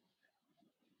it?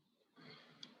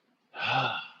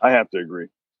 I have to agree.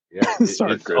 Yeah,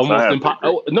 Sorry, it's Chris, almost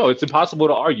impossible. No, it's impossible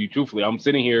to argue. Truthfully, I'm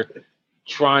sitting here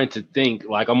trying to think.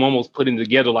 Like I'm almost putting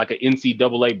together like an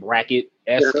NCAA bracket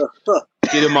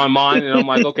shit in my mind, and I'm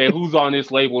like, okay, who's on this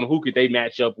label and who could they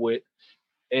match up with?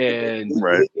 And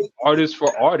artist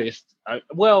for artist.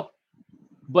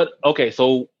 But okay,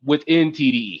 so within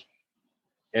TDE,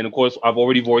 and of course, I've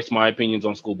already voiced my opinions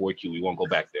on Schoolboy Q. We won't go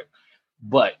back there.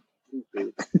 But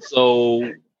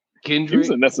so. Kendrick, he's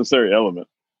a necessary element.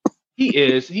 He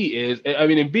is. I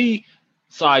mean, and B,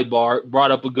 sidebar,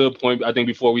 brought up a good point, I think,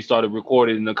 before we started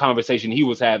recording in the conversation he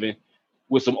was having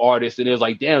with some artists. And it was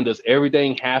like, damn, does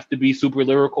everything have to be super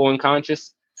lyrical and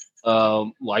conscious?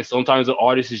 Like sometimes the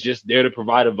artist is just there to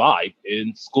provide a vibe,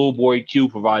 and Schoolboy Q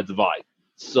provides a vibe.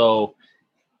 So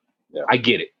yeah. I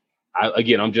get it.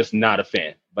 I'm just not a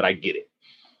fan, but I get it.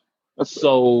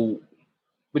 So,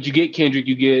 but you get Kendrick,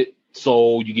 you get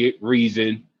Soul, you get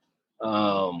Reason.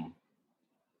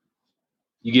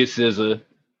 You get SZA.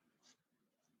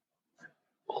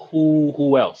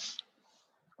 Who else?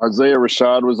 Isaiah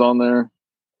Rashad was on there.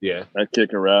 Yeah, that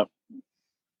kicker rap.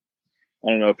 I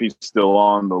don't know if he's still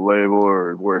on the label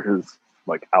or where his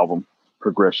like album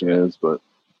progression is, but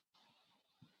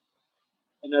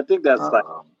and I think that's like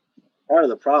part of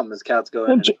the problem is cats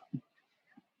going.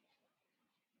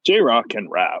 J-Rock can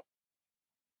rap.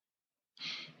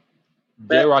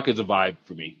 J-Rock is a vibe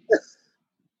for me.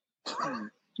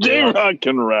 J-Rock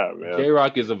can rap, man.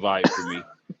 J-Rock is a vibe for me.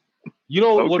 You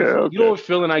know You know what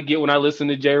feeling I get when I listen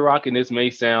to J-Rock, and this may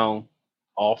sound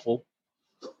awful.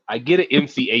 I get an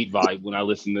MC8 vibe when I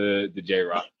listen to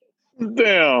J-Rock.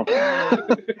 Damn.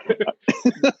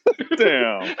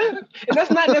 Damn. And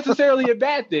that's not necessarily a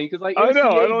bad thing, because like I know,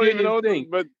 I don't did even know thing,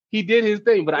 but he did his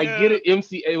thing. But yeah. I get it,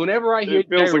 MC8. Whenever I hear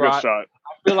J-Rock, like a shot.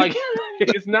 I feel like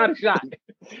it's not a shot.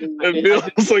 It feels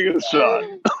like a shot.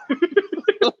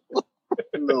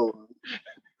 No.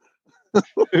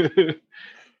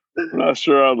 I'm not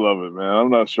sure I love it, man. I'm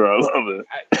not sure I love it.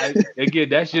 Again,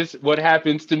 that's just what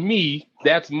happens to me.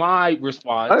 That's my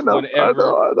response I know,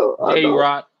 whenever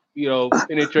J-Rock,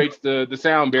 penetrates the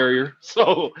sound barrier.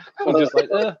 So I'm just like,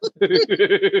 a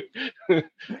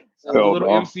little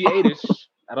MC8ish.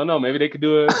 I don't know. Maybe they could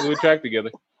do a track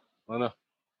together. I don't know.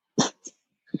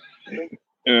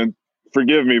 And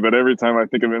forgive me, but every time I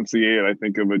think of MC8, I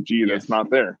think of a G that's not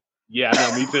there. Yeah,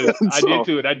 no, me too. I did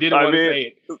too, and I didn't want to say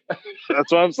it.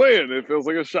 That's what I'm saying. It feels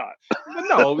like a shot.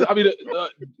 No, I mean,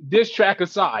 this track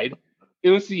aside,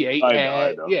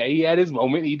 MC8 he had his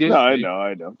moment. He did. No, I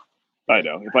know.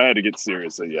 If I had to get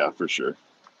serious, yeah, for sure.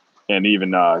 And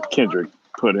even Kendrick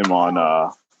put him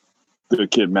on the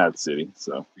Kid Mad City.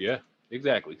 So yeah,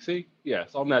 exactly. See, yeah,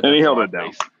 so I'm not. And he held it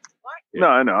down. Yeah. No,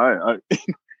 I know.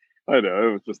 I know.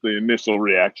 It was just the initial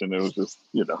reaction. It was just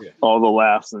all the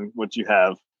laughs and what you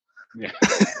have Yeah.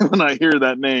 When I hear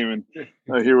that name and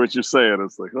I hear what you're saying,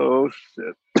 it's like, oh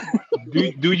shit.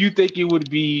 Do you think it would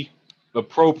be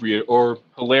appropriate or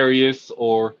hilarious,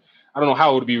 or I don't know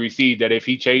how it would be received, that if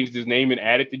he changed his name and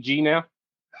added the G now?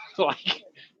 So like,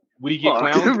 would he get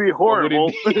clowned? It'd be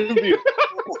horrible. It'd be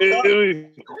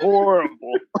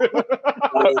horrible.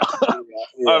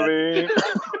 Yeah. I mean,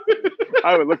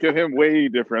 I would look at him way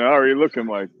different. I already look at him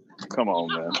like, come on,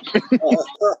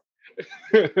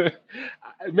 man.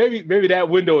 maybe that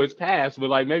window is past, but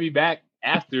like maybe back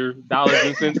after Dollars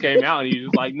and Cents came out, and he's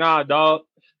just like, nah, dog,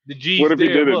 the G's What if he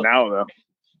there, did look. it now, though?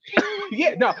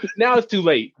 Yeah, no, now it's too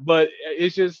late. But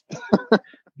it's just,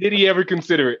 did he ever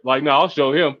consider it? Like, no, I'll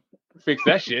show him. Fix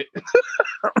that shit.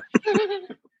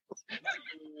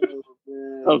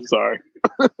 I'm sorry.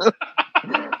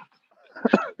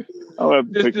 I'll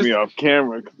have to pick me off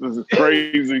camera because this is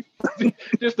crazy.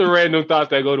 Just the random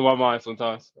thoughts that go to my mind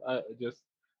sometimes. I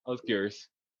was curious.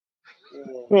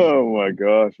 Oh my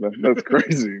gosh, man. That's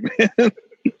crazy, man.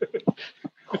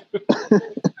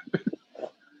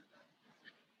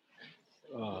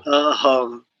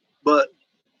 But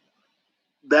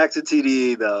back to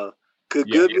TDE though. Could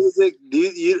good music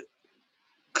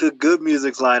could good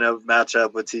music lineup match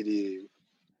up with TDE?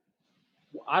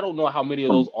 I don't know how many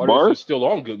of those artists Bars? are still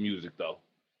on good music though.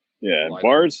 Yeah, Like,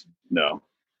 bars? No.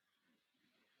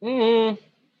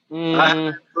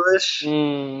 Push,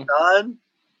 Sean?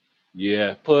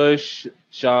 Yeah, Push,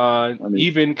 Sean, I mean-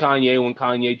 even Kanye when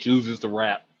Kanye chooses to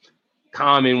rap.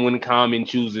 Common when Common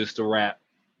chooses to rap.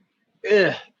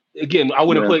 Again, I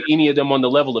wouldn't put any of them on the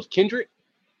level of Kendrick,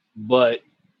 but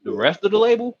the rest of the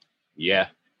label, yeah,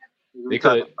 they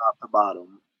could. Top to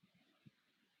bottom.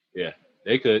 Yeah,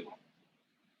 they could.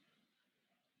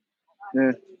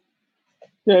 Yeah,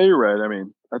 you're right. I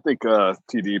mean, I think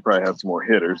TDE probably have some more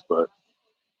hitters, but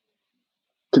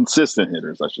consistent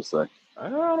hitters, I should say. I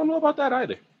don't know about that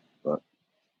either. But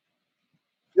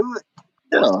Yeah.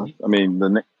 I mean,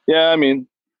 the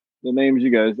names you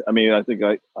guys. I mean, I think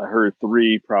I heard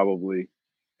 3 probably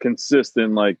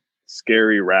consistent, like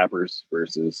scary rappers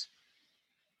versus.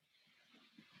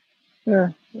 Yeah.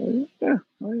 All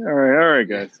right,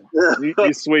 guys.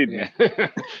 He's sweet. Yeah.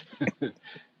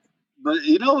 But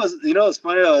you know what's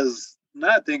funny is, now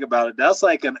I think about it, that's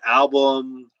like an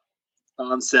album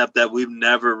concept that we've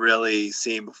never really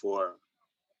seen before,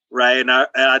 right? And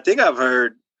I think I've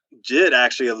heard Jid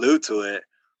actually allude to it,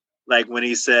 like when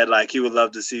he said like he would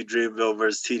love to see Dreamville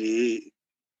versus TDE.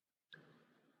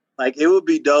 Like it would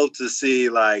be dope to see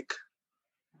like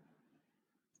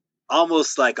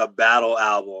almost like a battle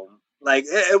album. Like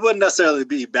it wouldn't necessarily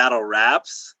be battle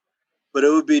raps, but it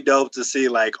would be dope to see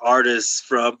like artists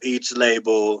from each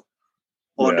label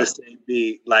on the same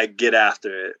beat, like get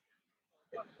after it.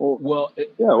 Well,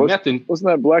 wasn't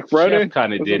that Black Friday? Chef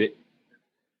kind of did it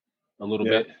a little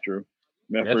bit. True.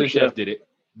 Meth Chef did it.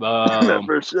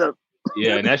 Chef.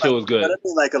 Yeah, and that shit was good.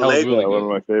 Like a That was label, really One of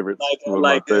my favorites.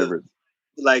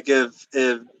 Like if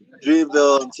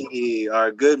Dreamville and TDE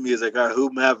are good music or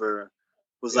whomever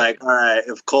was like, all right,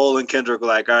 if Cole and Kendrick were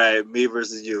like, all right, me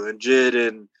versus you, and Jid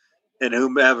and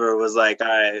whomever was like, all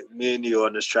right, me and you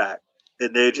on this track,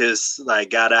 and they just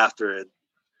like got after it.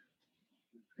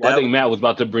 Well, I think Matt was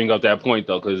about to bring up that point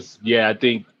though, because I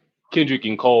think Kendrick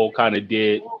and Cole kind of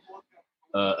did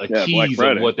a tease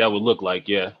of what that would look like.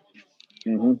 Yeah.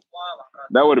 Mm-hmm.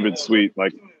 That would have been sweet.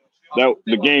 Like that,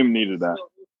 the game needed that.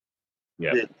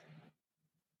 Yeah. The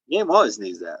game always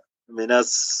needs that. I mean,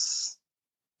 that's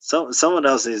someone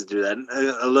else needs to do that.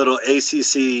 A little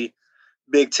ACC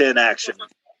Big Ten action.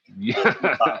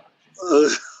 Yeah.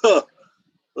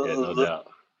 No doubt.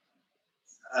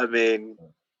 I mean,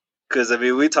 because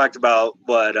we talked about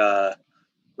what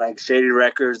like Shady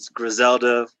Records,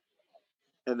 Griselda,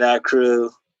 and that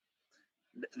crew.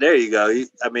 There you go.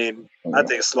 I mean, I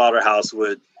think Slaughterhouse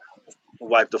would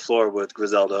wipe the floor with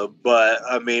Griselda, but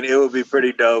I mean, it would be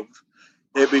pretty dope.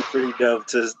 It'd be pretty dope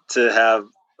to have.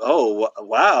 Oh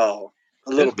wow,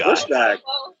 a little pushback.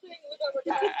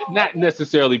 Not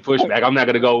necessarily pushback. I'm not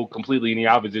going to go completely in the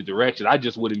opposite direction. I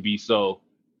just wouldn't be so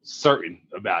certain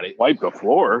about it. Wipe the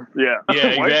floor. Yeah. Yeah,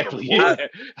 exactly. Yeah.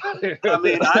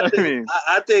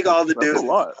 I think all the dudes in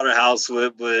Slaughterhouse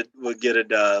would get a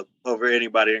dub over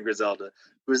anybody in Griselda.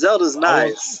 Griselda's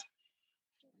nice.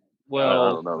 Well, I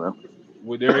don't know, man.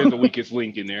 Well, there is a weakest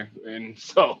link in there, and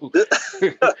so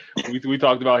we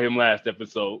talked about him last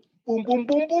episode. Boom, boom,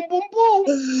 boom, boom, boom, boom.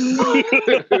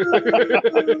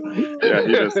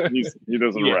 Yeah, he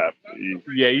doesn't rap.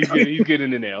 He's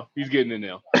getting the nail. He's getting the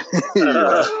nail.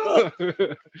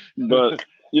 But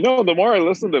the more I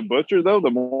listen to Butcher, though,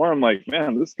 the more I'm like,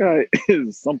 man, this guy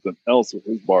is something else with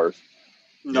his bars.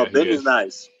 No, Ben is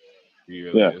nice. He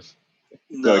really is.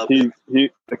 No, Like he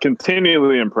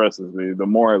continually impresses me the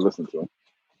more I listen to him.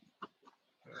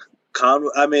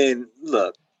 I mean,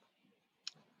 look,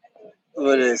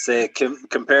 what do they say?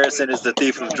 Comparison is the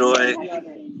thief of joy.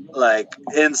 Like,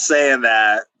 in saying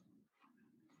that,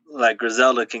 like,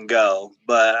 Griselda can go,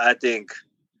 but I think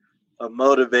a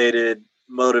motivated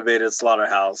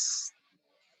Slaughterhouse.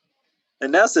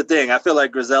 And that's the thing. I feel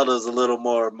like Griselda is a little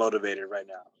more motivated right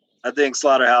now. I think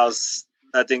Slaughterhouse,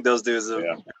 I think those dudes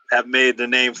have made the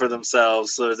name for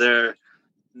themselves, so they're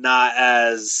not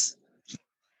as,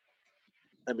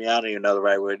 I mean, I don't even know the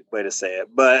right way to say it.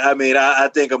 But, I mean, I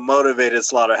think a motivated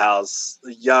Slaughterhouse,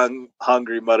 a young,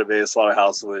 hungry, motivated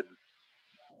Slaughterhouse would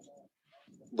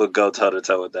go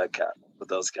toe-to-toe with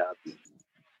those cats.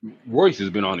 Royce has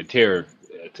been on a tear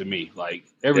to me. Like,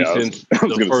 ever since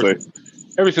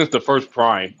the first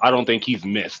prime, I don't think he's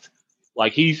missed.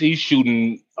 Like, he's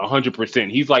shooting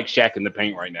 100%. He's like Shaq in the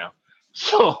paint right now.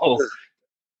 So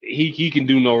he can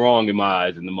do no wrong in my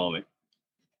eyes in the moment.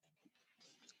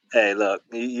 Hey, look,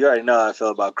 you already know how I feel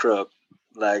about Crook.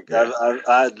 Like,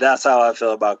 I that's how I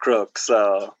feel about Crook.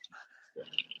 So,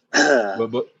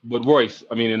 but Royce,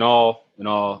 I mean, in all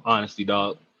honesty,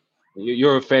 dog,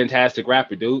 you're a fantastic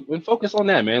rapper, dude. And focus on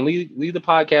that, man. Leave the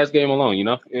podcast game alone. You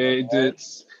know,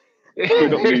 it's we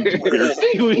don't need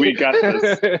you. We got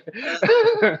this.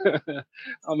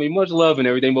 I mean, much love and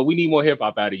everything, but we need more hip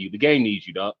hop out of you. The game needs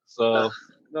you, dog. So.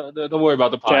 No, don't worry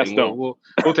about the potting. We'll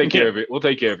take care of it. We'll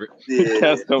take care of it. Yeah.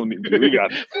 Cats don't need you. We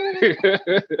got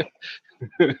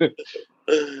it.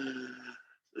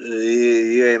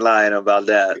 You ain't lying about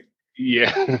that.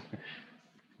 Yeah.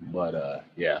 But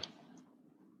yeah.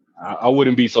 I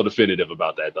wouldn't be so definitive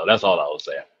about that though. That's all I was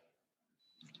saying.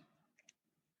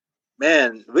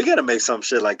 Man, we gotta make some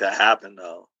shit like that happen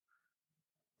though.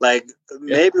 Like,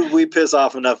 maybe we piss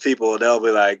off enough people, they'll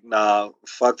be like, nah,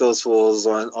 fuck those fools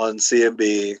on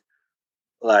CMB.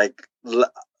 Like,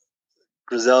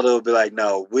 Griselda will be like,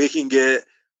 no, we can get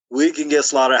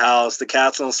Slaughterhouse. The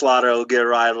cats on Slaughter will get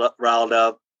riled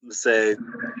up and say,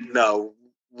 no,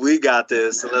 we got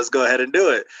this, so let's go ahead and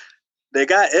do it. They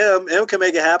got M. M can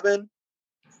make it happen.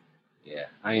 Yeah,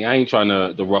 I ain't trying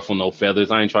to ruffle no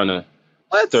feathers. I ain't trying to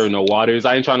stir no waters.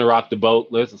 I ain't trying to rock the boat.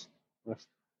 Let's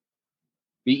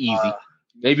be easy.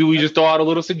 Maybe we just throw out a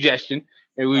little suggestion,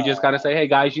 and we just kind of say, "Hey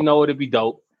guys, you know it'd be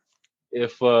dope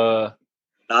if." Nah,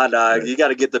 you got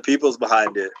to get the peoples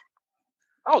behind it.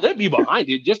 Oh, they'd be behind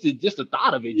it. Just the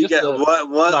thought of it. Just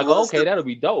okay, that'll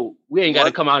be dope. We ain't got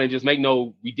to come out and just make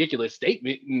no ridiculous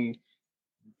statement. And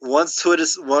once Twitter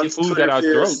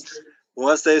fears,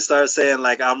 once they start saying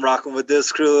like I'm rocking with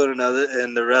this crew and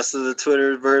the rest of the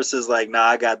Twitterverse is like, nah,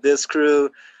 I got this crew.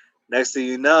 Next thing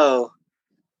you know,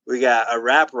 we got a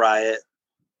rap riot,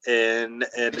 and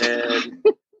then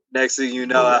next thing you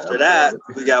know, after that,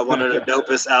 we got one of the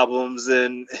dopest albums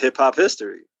in hip hop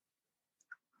history.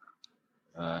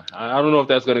 I don't know if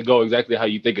that's gonna go exactly how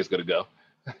you think it's gonna go.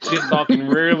 Shit talking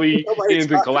rarely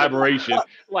ends in collaboration.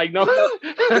 Like no,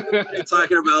 you're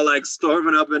talking about like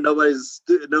storming up in nobody's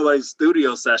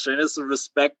studio session. It's a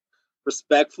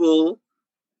respectful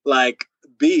like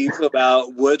beef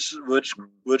about which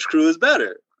crew is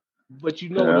better. But you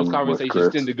know where those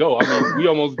conversations tend to go. I mean, we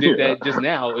almost did that just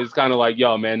now. It's kind of like,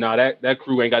 yo, man, nah, that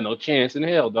crew ain't got no chance in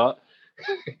hell, dog.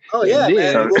 Oh yeah,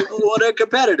 man. Well, they're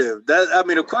competitive. I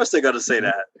mean, of course they're gonna say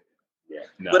that. Yeah,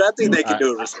 no, but I think they can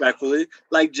do it respectfully.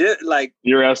 Like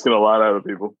you're asking a lot out of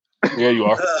people. Yeah, you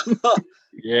are.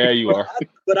 Yeah, you are.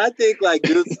 But I think like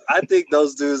dudes, I think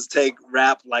those dudes take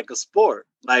rap like a sport.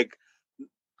 Like,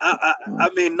 I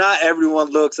mean, not everyone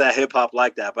looks at hip hop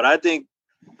like that, but I think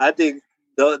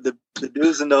the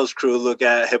dudes in those crew look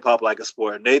at hip hop like a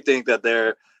sport, and they think that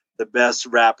they're the best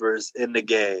rappers in the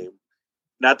game.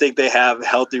 And I think they have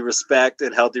healthy respect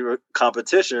and healthy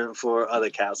competition for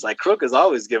other cats. Like Crook is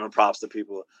always giving props to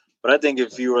people, but I think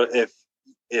if he was to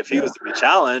be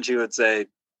challenged, he would say,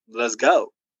 "Let's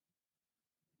go."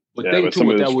 But some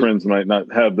of his friends might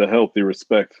not have the healthy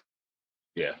respect.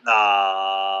 Yeah.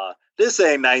 Nah, this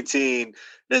ain't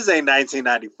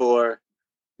 1994.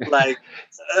 Like,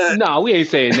 no, we ain't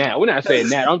saying that. We're not saying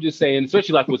that. I'm just saying,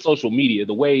 especially like with social media,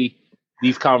 the way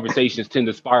these conversations tend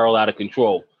to spiral out of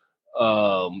control,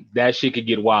 that shit could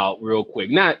get wild real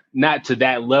quick. Not to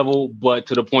that level, but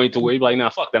to the point to where you're like, nah,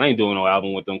 fuck that. I ain't doing no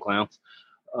album with them clowns.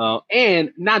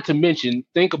 And not to mention,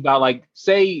 think about like,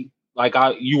 say, like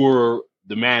you were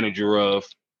the manager of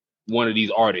one of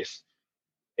these artists.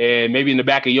 And maybe in the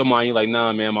back of your mind, you're like,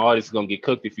 nah, man, my artist is going to get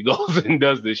cooked if he goes and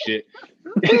does this shit.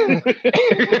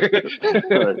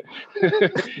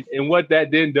 And what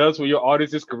that then does for your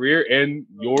artist's career and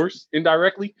yours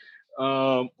indirectly,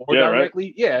 or Yeah, right.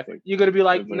 directly, yeah, like- you're gonna be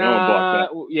like, it's like, I'm gonna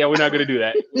block nah, yeah, we're not gonna do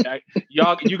that.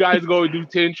 You guys go and do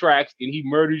 10 tracks, and he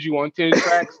murders you on 10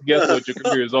 tracks. Guess what? Your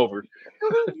career is over.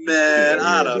 Man, Yeah,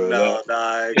 I we're don't doing know,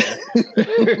 dog.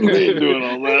 We ain't doing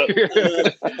all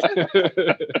that.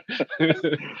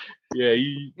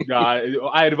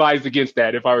 I advise against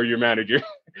that if I were your manager.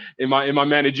 In my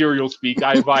managerial speak,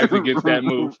 I advise against that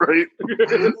move. Right?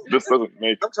 This doesn't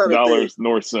make I'm trying to dollars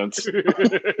nor cents.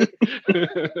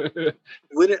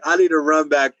 I need to run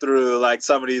back through like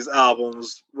some of these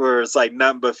albums where it's like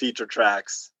nothing but feature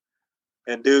tracks,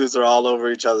 and dudes are all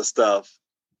over each other's stuff.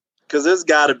 Because there's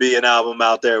got to be an album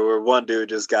out there where one dude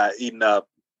just got eaten up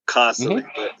constantly,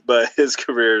 but his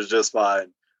career is just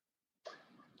fine.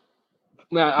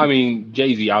 Now, I mean,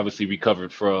 Jay-Z obviously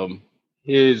recovered from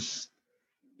his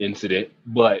incident,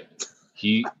 but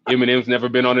Eminem's never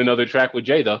been on another track with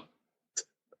Jay, though.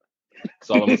 That's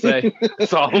all I'm gonna say.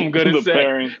 That's all I'm gonna The say.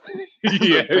 pairing,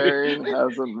 Yeah. the pairing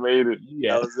hasn't made it.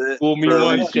 Yeah. That was it. Fool me Really?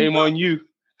 once, shame on you.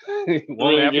 Won't happen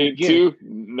Renegade again. 2,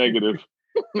 negative.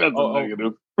 That's a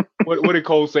negative. What did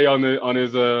Cole say on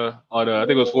his I think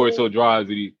it was Forest Hill Drive?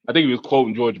 I think he was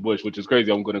quoting George Bush, which is crazy.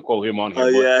 I'm going to quote him on here. Oh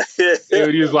yeah.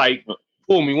 He was like,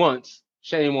 "Fool me once,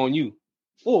 shame on you.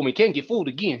 Fool me, can't get fooled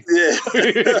again." Yeah.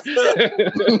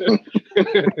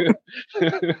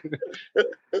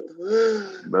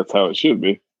 That's how it should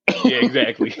be. Yeah,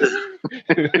 exactly.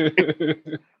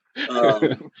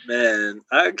 Man,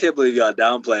 I can't believe y'all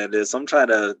downplaying this. I'm trying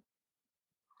to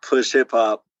push hip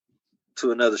hop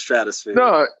to another stratosphere.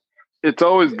 No, it's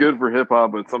always good for hip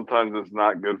hop, but sometimes it's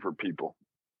not good for people.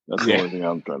 That's the only thing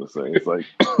I'm trying to say. It's like,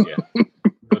 yeah,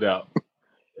 no doubt.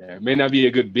 Yeah, it may not be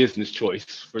a good business choice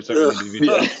for certain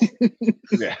individuals.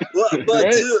 Yeah. Well, but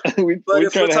right? too, we if try we're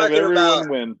to have talking everyone about-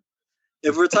 win.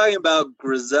 if we're talking about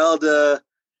Griselda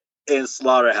and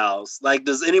Slaughterhouse, like,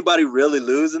 does anybody really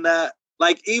lose in that?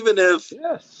 Like, even if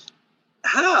Yes.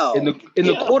 how? In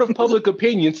the court of public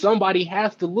opinion, somebody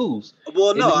has to lose.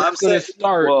 Well, no, I'm going to saying.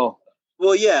 start.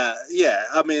 Well, yeah.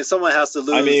 I mean, someone has to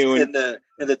lose in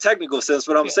the technical sense,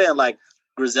 but I'm saying like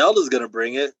Griselda's gonna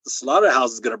bring it,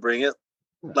 Slaughterhouse is gonna bring it.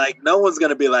 Like, no one's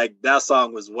gonna be like that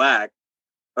song was whack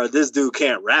or this dude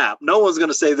can't rap. No one's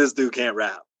gonna say this dude can't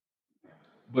rap.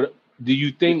 But do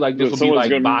you think like this will be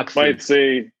Someone's like boxing? Might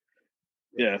say,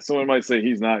 yeah, someone might say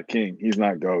he's not king, he's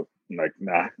not GOAT. Like,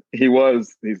 nah, he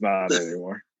was, he's not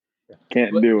anymore.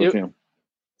 Can't deal with him.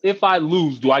 If I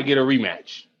lose, do I get a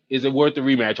rematch? Is it worth the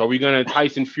rematch? Are we gonna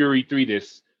Tyson Fury 3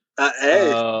 this? Hey,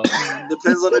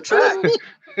 depends on the track.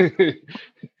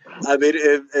 I mean,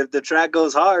 if the track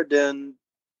goes hard, then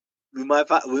we might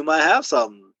have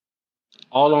something.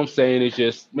 All I'm saying is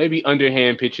just maybe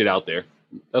underhand pitch it out there.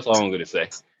 That's all I'm gonna say.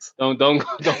 Don't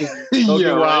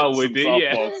get wild with it.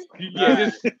 Yeah.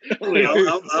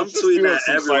 I'm tweeting at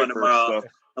everyone tomorrow.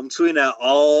 I'm tweeting at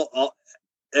all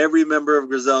every member of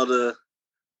Griselda,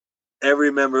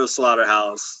 every member of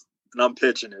Slaughterhouse, and I'm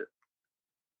pitching it.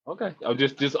 Okay. I'm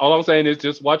just all I'm saying is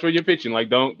just watch where you're pitching. Like,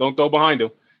 don't throw behind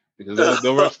them because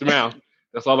they'll rush them out.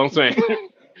 That's all I'm saying.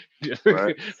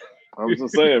 Right. I was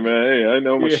just saying, man. Hey, I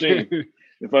know Machine. Yeah.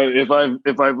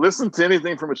 If I've listened to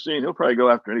anything from Machine, he'll probably go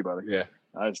after anybody. Yeah.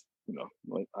 I just,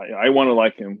 like I want to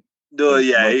like him. No,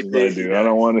 yeah, I do. I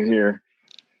don't want to hear.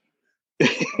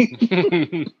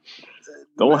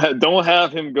 Don't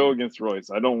have him go against Royce.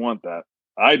 I don't want that.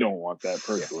 I don't want that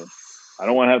personally. I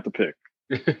don't want to have to pick.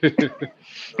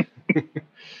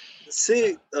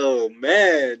 See, oh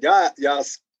man, y'all.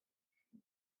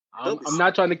 I'm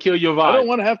not trying to kill your vibe. I don't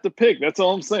want to have to pick. That's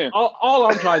all I'm saying. All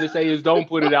I'm trying to say is don't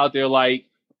put it out there like,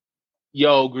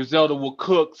 yo, Griselda will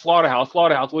cook Slaughterhouse.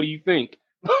 Slaughterhouse, what do you think?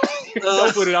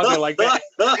 Don't put it out there like that.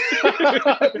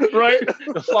 Right?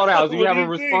 The Slaughterhouse, do you have a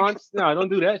response? No, don't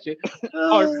do that shit.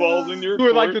 Heart falls in your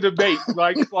court. Like the debate,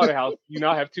 like Slaughterhouse. You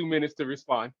now have 2 minutes to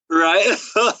respond. Right?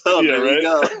 Yeah,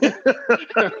 right.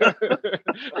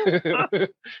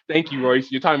 Thank you,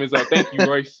 Royce. Your time is up. Thank you,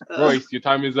 Royce. Royce, your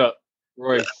time is up.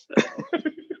 Royce.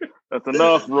 That's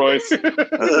enough, Royce.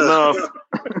 That's enough.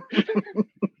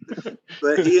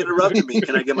 But he interrupted me.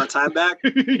 Can I get my time back?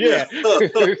 Yeah.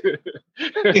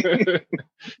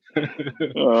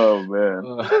 Oh man.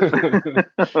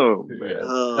 Oh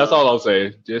man. That's all I'll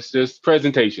say. Just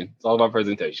presentation. It's all about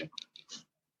presentation.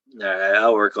 All right,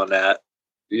 I'll work on that.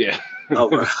 Yeah. I'll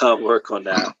work on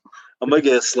that. I'm gonna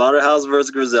get Slaughterhouse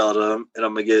versus Griselda, and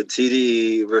I'm gonna get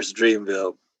TDE versus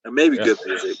Dreamville, and maybe Good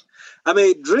Music. I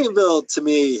mean, Dreamville to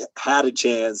me had a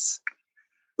chance.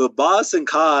 But Boss and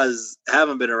Cause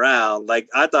haven't been around. Like,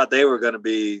 I thought they were going to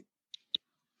be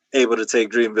able to take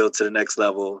Dreamville to the next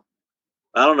level.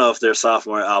 I don't know if their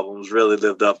sophomore albums really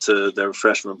lived up to their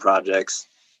freshman projects.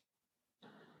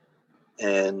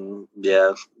 And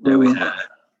yeah, there we have it.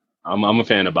 I'm a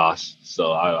fan of Boss,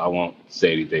 so I won't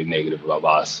say anything negative about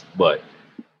Boss. But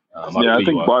I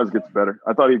think Boss gets better.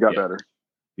 I thought he got better.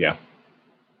 Yeah,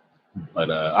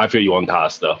 but I feel you on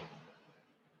Cos though.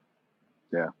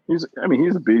 Yeah, he's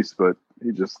a beast, but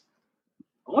he just.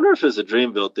 I wonder if it's a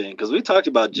Dreamville thing because we talked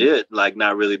about Jit like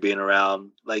not really being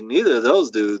around. Like neither of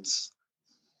those dudes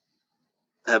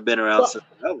have been around since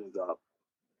the album dropped.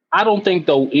 I don't think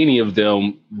though any of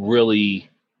them really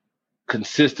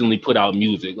consistently put out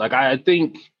music. Like I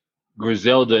think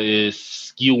Griselda is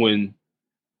skewing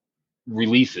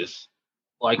releases.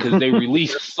 Like because they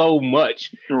release so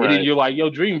much, Right. and then you're like, "Yo,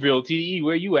 Dreamville, TDE,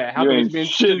 where you at? How you come ain't it's been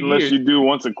shit 2 unless years?" you do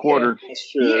once a quarter.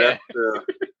 That's true. Yeah.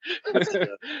 That's true.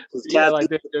 Because Yeah, Cats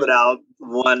like used to put out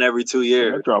one every 2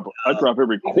 years. I drop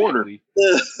every quarter.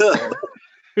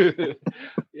 Exactly.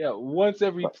 Yeah, once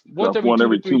every one 2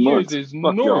 every to 3 2 years months. is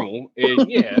Fuck normal. And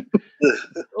yeah,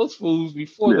 those fools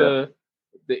before Yeah.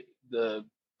 the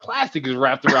plastic is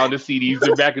wrapped around the CDs,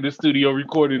 they're back in the studio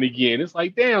recording again. It's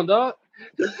like, damn, dog.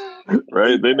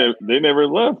 Right? They never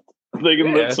left. They can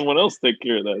Yeah. let someone else take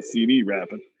care of that CD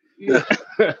wrapping. Yeah.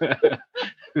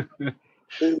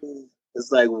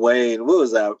 It's like Wayne. What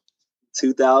was that?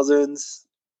 2000s,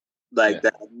 like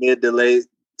that mid to late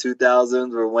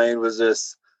 2000s, where Wayne was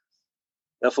just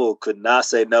that fool could not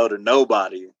say no to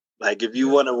nobody. Like if you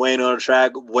wanted Wayne on a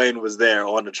track, Wayne was there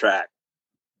on the track.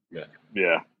 Yeah.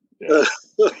 No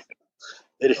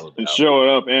And showing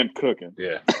up and cooking.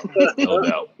 Yeah, no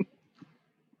doubt.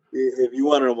 If you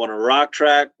wanted him on a rock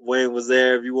track, Wayne was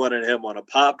there. If you wanted him on a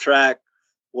pop track,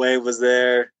 Wayne was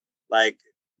there. Like,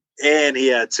 and he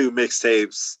had 2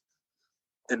 mixtapes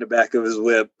in the back of his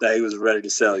whip that he was ready to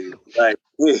sell you. Like,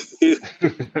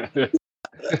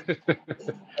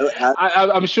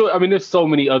 I'm sure. I mean, there's so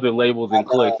many other labels and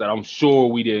clicks that I'm sure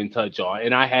we didn't touch on,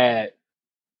 and I had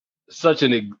such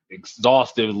an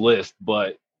exhaustive list,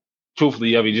 but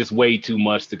truthfully, I mean, just way too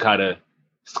much to kind of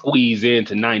squeeze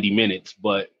into 90 minutes.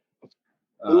 But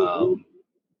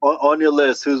on your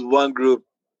list, who's one group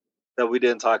that we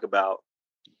didn't talk about?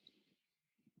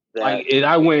 And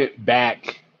I went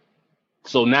back,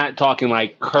 so not talking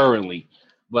like currently,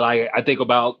 but I think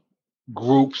about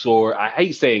groups, or I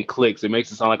hate saying cliques. It makes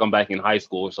it sound like I'm back in high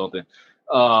school or something.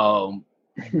 But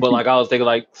like I was thinking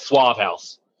like Suave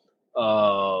House,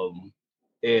 and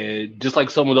just like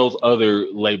some of those other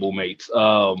label mates.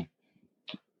 God,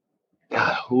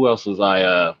 who else was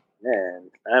I? Man,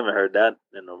 I haven't heard that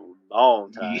in a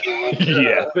long time.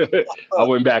 Yeah, I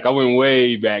went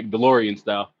way back, DeLorean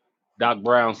style, Doc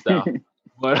Brown style.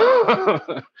 But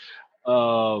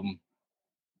God,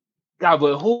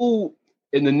 but who?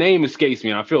 And the name escapes me,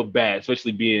 and I feel bad,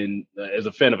 especially being as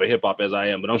a fan of a hip hop as I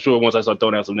am. But I'm sure once I start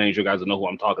throwing out some names, you guys will know who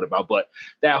I'm talking about. But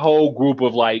that whole group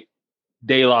of like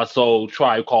De La Soul,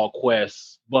 Tribe Called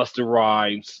Quest, Busta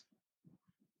Rhymes.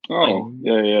 Oh,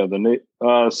 yeah. The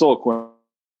Soul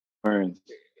Aquarians.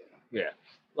 Yeah.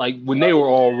 Like when they were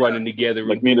all running together.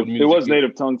 Like Native, it was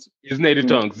Native Tongues. It's Native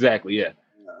Tongues, exactly, yeah.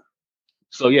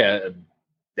 So, yeah,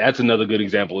 that's another good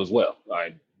example as well.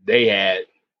 Like they had,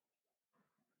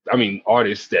 I mean,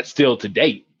 artists that still to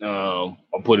date are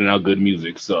putting out good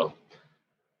music, so.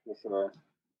 For sure.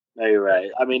 No, you're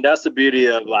right. I mean, that's the beauty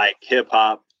of like hip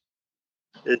hop.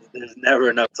 There's never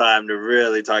enough time to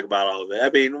really talk about all of it. I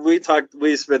mean, we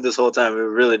spent this whole time, we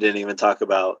really didn't even talk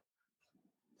about,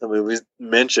 I mean, we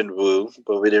mentioned Wu,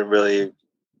 but we didn't really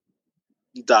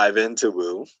dive into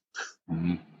Wu.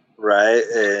 Mm-hmm. Right?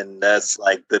 And that's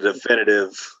like the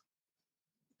definitive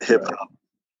hip hop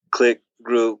clique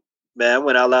group. Man, I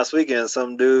went out last weekend,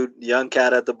 some dude, young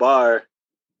cat at the bar,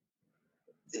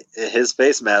 his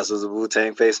face mask was a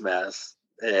Wu-Tang face mask.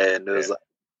 And it was like,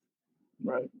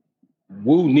 right.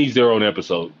 Wu needs their own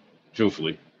episode,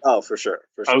 truthfully. Oh, for sure.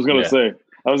 I was gonna say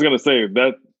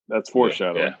that's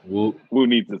foreshadowing. Yeah. Wu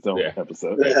needs its own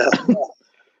episode. Yeah.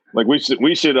 Like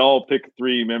we should all pick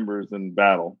 3 members and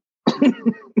battle.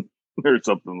 Or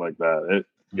something like that.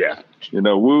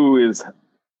 Wu is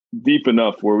deep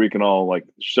enough where we can all like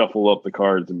shuffle up the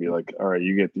cards and be like, all right,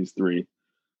 you get these 3,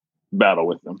 battle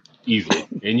with them easily,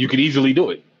 and you could easily do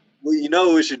it. Well, you know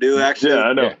what we should do actually? Yeah,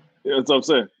 I know. Yeah, that's what I'm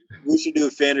saying. We should do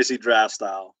fantasy draft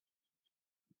style.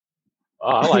 Oh,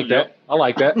 I like that. I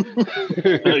like that.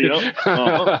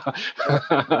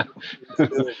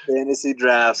 Fantasy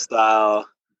draft style.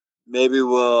 Maybe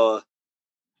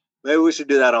we should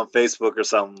do that on Facebook or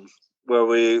something, where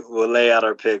we will lay out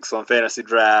our picks on fantasy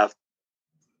draft,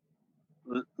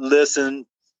 listen,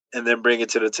 and then bring it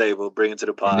to the table, bring it to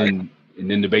the pod. And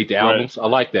then debate the albums. Right. I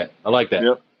like that.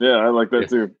 Yep. Yeah, I like that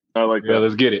too. I like that. Yeah,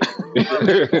 let's get it.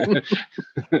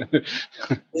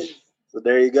 So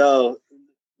there you go.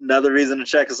 another reason to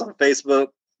check us on Facebook.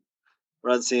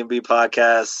 Run CMB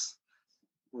Podcast,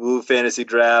 Woo Fantasy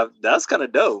Draft. That's kind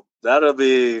of dope. That'll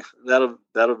be a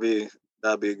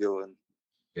good one.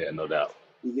 Yeah, no doubt.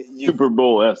 Super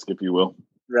Bowl-esque, if you will.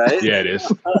 Right? Yeah, it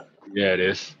is. Yeah, it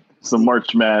is. Some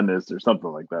March Madness or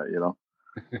something like that, you know?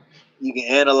 You can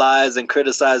analyze and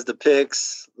criticize the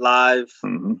picks live.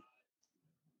 Mm-hmm.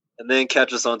 And then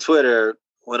catch us on Twitter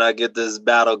when I get this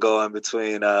battle going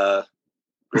between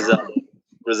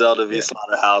Griselda v.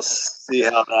 Slaughterhouse. See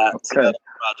how that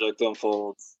project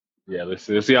unfolds. Yeah, let's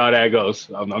see how that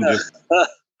goes. I'm just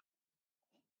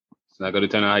it's not going to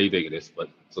turn out how you think it is, but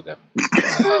it's okay.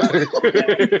 I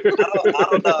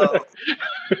don't know.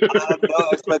 I have no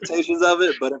expectations of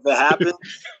it, but if it happens,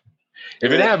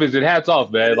 if it happens, it hats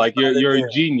off, man. Like you're a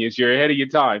genius. You're ahead of your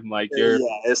time. Like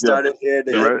it started here.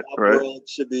 The hip hop world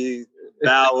should be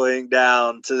bowing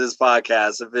down to this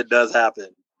podcast if it does happen.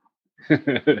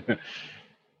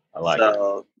 I like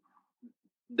it.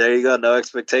 There you go. No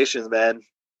expectations, man.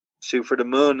 Shoot for the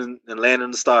moon and land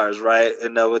in the stars, right?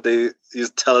 And know what they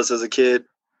used to tell us as a kid.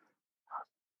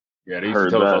 Yeah, they used to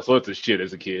tell us all sorts of shit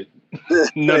as a kid.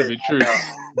 None of it true.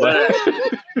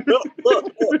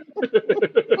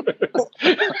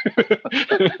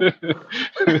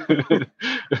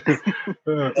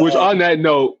 Which, on that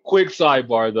note, quick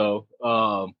sidebar though.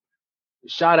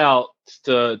 Shout out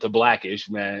to Blackish,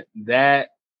 man. That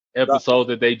episode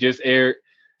that they just aired,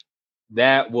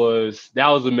 that was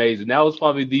amazing. That was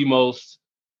probably the most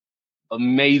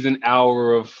amazing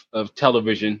hour of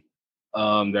television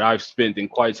that I've spent in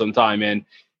quite some time. And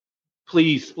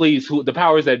please, the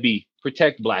powers that be,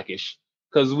 protect Blackish.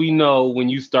 Because we know when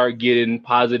you start getting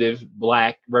positive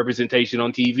Black representation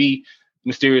on TV,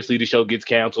 mysteriously the show gets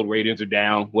canceled, ratings are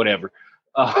down, whatever.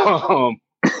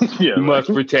 You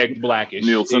must protect Blackish.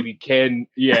 Nielsen.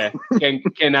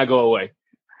 It cannot go away.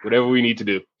 Whatever we need to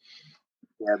do.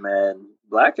 Yeah, man.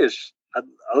 Blackish,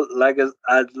 like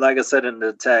I said in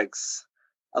the text,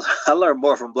 I learned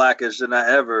more from Blackish than I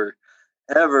ever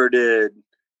did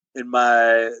in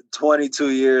my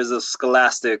 22 years of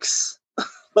scholastics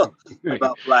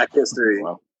about Black history.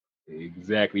 Wow.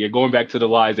 Exactly. Yeah, going back to the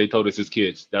lies they told us as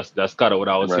kids. That's kind of what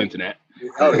I was hinting at.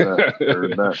 Heard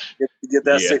that. Get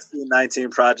that 1619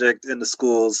 project in the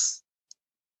schools.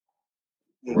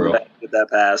 Get that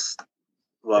passed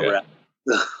while we're at.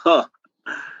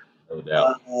 No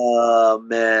doubt. Oh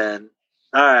man.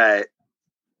 All right.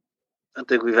 I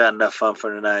think we've had enough fun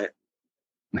for tonight.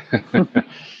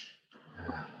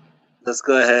 Let's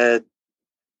go ahead.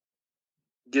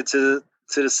 Get to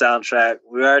the soundtrack.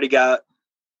 We already got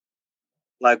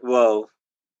whoa.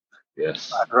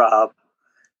 Yes. Rob.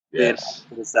 Yes.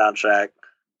 The soundtrack.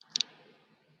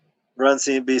 Run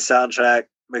CMB soundtrack.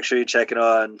 Make sure you check it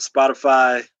on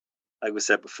Spotify. Like we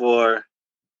said before.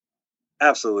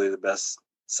 Absolutely the best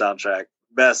soundtrack.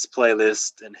 Best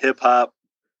playlist in hip hop.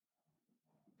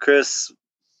 Chris,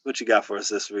 what you got for us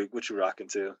this week? What you rocking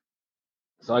to?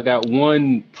 So I got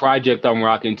one project I'm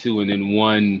rocking to, and then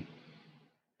one,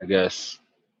 I guess,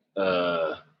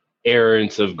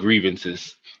 errands of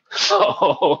grievances.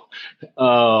 So,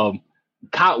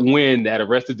 caught wind that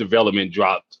Arrested Development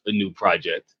dropped a new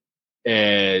project,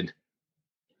 and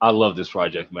I love this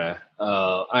project, man.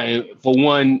 For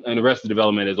one, and Arrested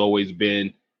Development has always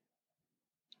been,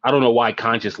 I don't know why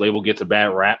conscious label gets a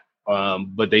bad rap,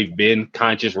 but they've been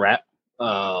conscious rap.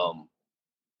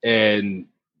 And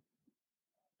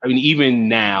I mean, even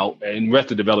now, and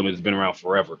Arrested Development has been around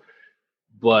forever,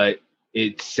 but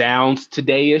it sounds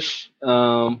today-ish,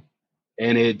 and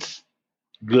it's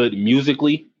good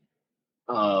musically,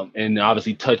 and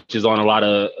obviously touches on a lot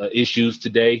of issues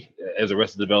today, as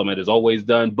Arrested Development has always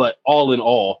done. But all in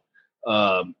all,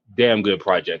 damn good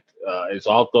project. And so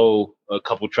I'll throw a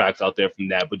couple tracks out there from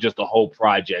that, but just the whole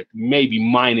project, maybe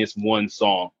minus one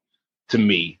song, to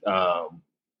me,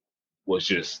 was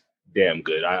just damn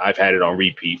good. I've had it on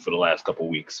repeat for the last couple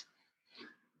weeks.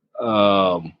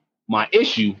 My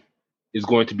issue is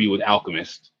going to be with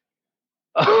Alchemist.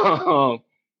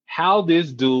 How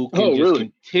this dude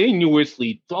can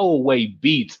continuously throw away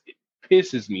beats, it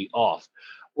pisses me off.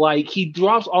 Like, he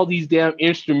drops all these damn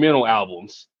instrumental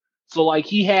albums. So, like,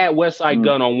 he had West Side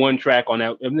Gun on one track on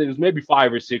that, and there's maybe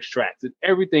 5 or 6 tracks, and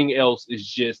everything else is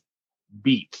just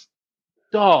beats.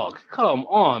 Dog, come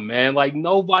on, man. Like,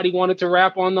 nobody wanted to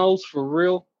rap on those for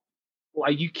real.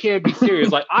 Like, you can't be serious.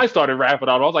 Like, I started rapping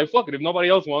on them. I was like, fuck it. If nobody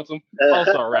else wants them, I'll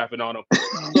start rapping on them.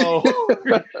 So,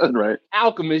 right.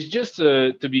 Alchemist, just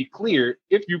to be clear,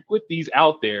 if you put these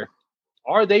out there,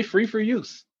 are they free for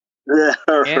use? Yeah,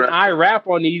 and I rap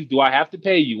on these. Do I have to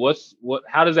pay you?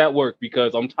 How does that work?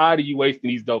 Because I'm tired of you wasting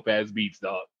these dope ass beats,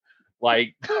 dog.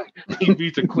 Like these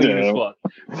beats are clean as fuck.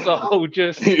 So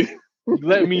just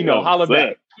let me know. Holla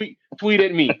back. Tweet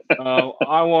at me.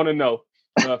 I want to know.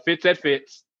 Fits at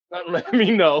Fits. Let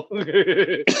me know.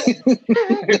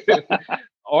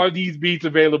 Are these beats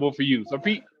available for you? So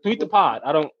tweet the pod.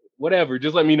 Whatever.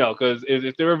 Just let me know, because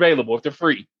if they're available, if they're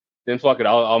free, then fuck it.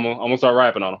 I'm gonna start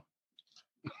rapping on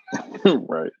them.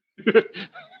 Right.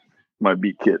 My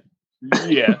beat kit.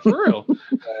 Yeah, for real.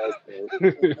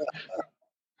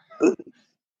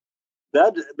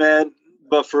 That man,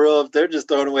 but for real, if they're just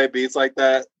throwing away beats like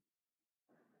that,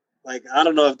 like I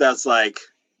don't know if that's like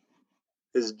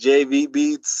his JV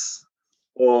beats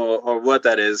or what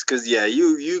that is, because yeah,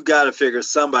 you got to figure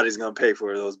somebody's gonna pay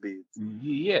for those beats.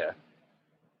 Yeah,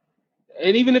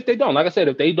 and even if they don't, like I said,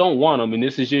 if they don't want them, and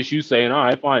this is just you saying, all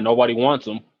right, fine, nobody wants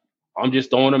them, I'm just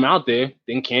throwing them out there,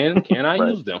 then can I right.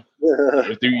 use them?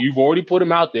 If you've already put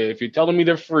them out there, if you're telling me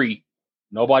they're free,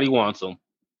 nobody wants them,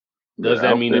 does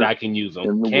that mean that I can use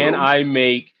them? Can I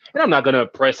make, and I'm not going to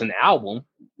press an album,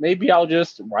 maybe I'll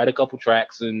just write a couple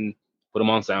tracks and put them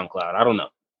on SoundCloud. I don't know.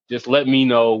 Just let me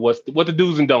know what the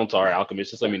do's and don'ts are, Alchemist.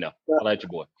 Just let me know. I'll let your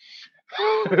boy.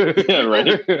 Yeah, right.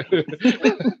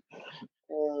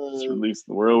 Just release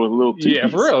the world with a little two-piece. Yeah,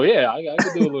 for real. Yeah, I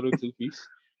could do a little two-piece.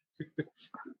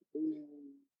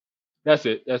 That's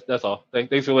it. That's all.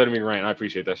 Thanks for letting me rant. I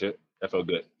appreciate that shit. That felt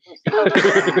good.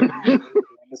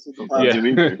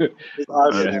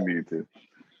 Me too.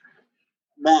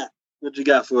 Matt, what you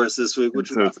got for us this week?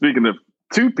 Speaking of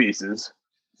two pieces,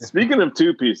 I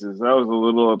was a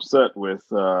little upset with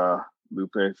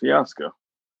Lupe Fiasco.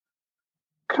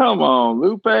 Come on,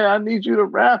 Lupe. I need you to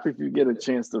rap if you get a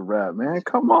chance to rap, man.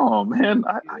 Come on, man.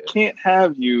 I can't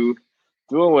have you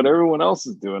doing what everyone else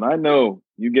is doing. I know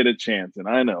you get a chance, and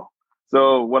I know.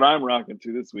 So what I'm rocking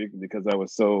to this week, because I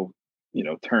was so,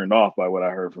 turned off by what I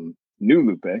heard from new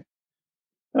Lupe,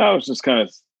 I was just kind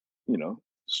of,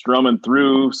 strumming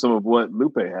through some of what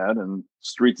Lupe had, and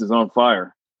Streets is on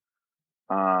Fire.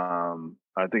 I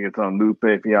think it's on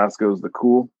Lupe Fiasco's The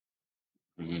Cool.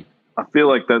 Mm-hmm. I feel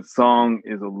like that song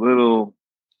is a little,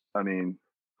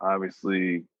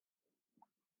 obviously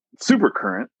super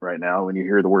current right now when you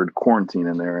hear the word quarantine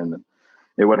in there and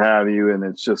what have you. And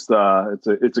it's just,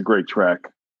 it's a great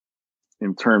track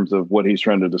in terms of what he's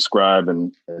trying to describe,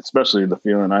 and especially the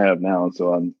feeling I have now. And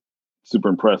so I'm super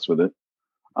impressed with it.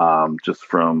 Just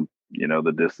from,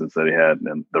 the distance that he had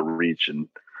and the reach and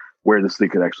where this thing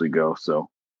could actually go. So,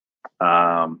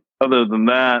 other than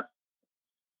that,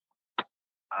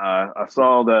 I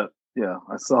saw that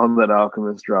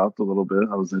Alchemist dropped a little bit.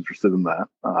 I was interested in that.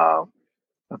 I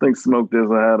think Smoke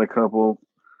Dizza had a couple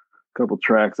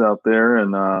tracks out there,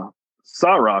 and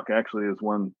Sa-Rock actually is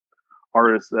one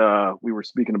artist we were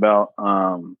speaking about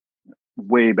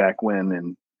way back when,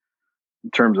 in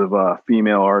terms of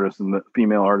female artists and the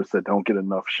female artists that don't get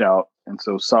enough shout. And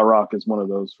so Sa-Rock is one of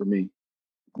those for me.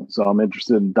 So I'm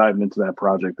interested in diving into that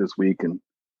project this week and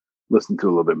listen to a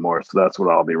little bit more. So that's what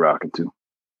I'll be rocking to.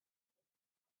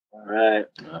 All right.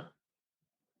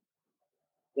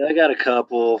 Yeah, I got a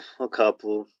couple. I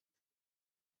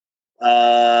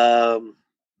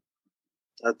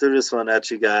threw this one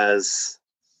at you guys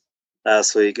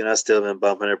last week, and I still been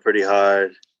bumping it pretty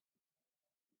hard.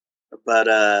 But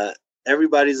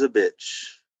Everybody's a Bitch.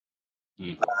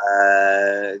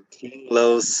 King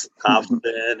Los, Hopson,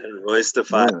 and Royce da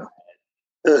 5.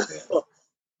 Yeah.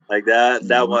 Like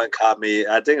that one caught me.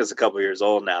 I think it's a couple years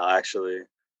old now, actually.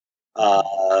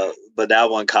 But that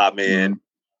one caught me, and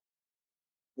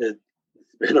it's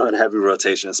been on heavy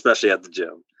rotation, especially at the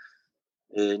gym.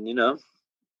 And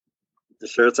the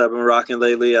shirts I've been rocking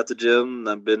lately at the gym,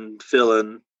 I've been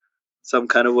feeling some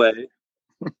kind of way.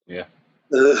 Yeah.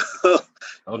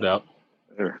 No doubt.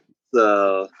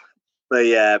 So, but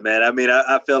yeah, man.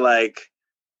 I feel like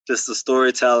just the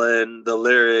storytelling, the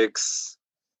lyrics,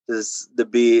 the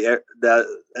beat, that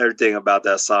everything about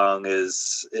that song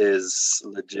is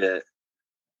legit.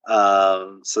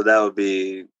 So that would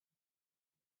be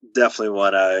definitely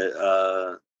one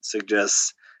I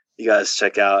suggest you guys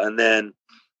check out. And then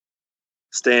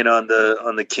staying on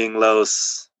the King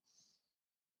Los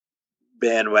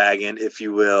bandwagon, if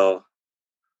you will,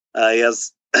 he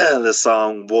has the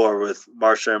song "War" with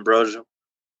Marsha Ambrosius,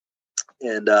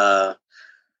 and that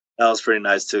was pretty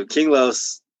nice too. King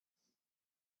Los,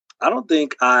 I don't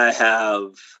think I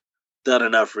have done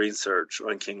enough research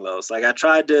on King Los. Like, I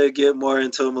tried to get more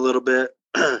into him a little bit,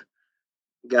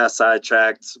 got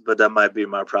sidetracked, but that might be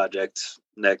my project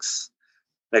next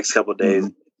couple of days.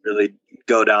 Really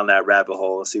go down that rabbit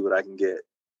hole and see what I can get.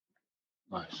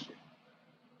 Nice.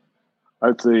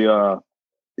 I'd say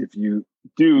if you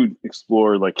do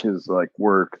explore like his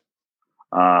work,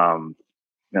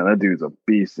 Yeah, that dude's a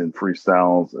beast in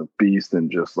freestyles, a beast in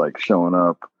just like showing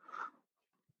up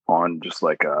on just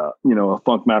like a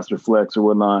Funkmaster Flex or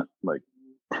whatnot. Like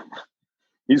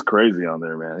he's crazy on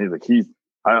there, man.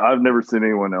 I've never seen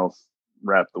anyone else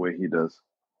rap the way he does.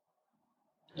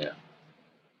 Yeah.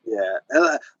 Yeah,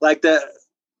 and like that.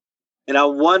 And I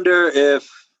wonder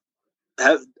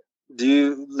do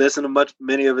you listen to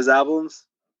many of his albums?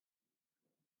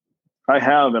 I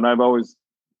have, and I've always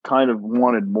kind of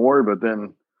wanted more, but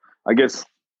then I guess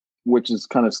which has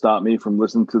kind of stopped me from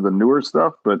listening to the newer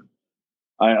stuff. But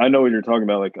I know what you're talking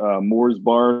about, like Moore's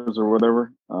Bars or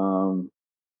whatever.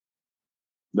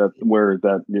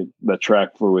 That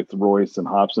track with Royce and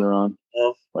Hopsin are on.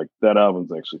 Oh. Like that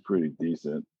album's actually pretty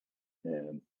decent,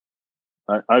 and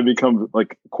I become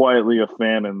like quietly a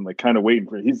fan and like kind of waiting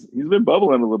for. He's been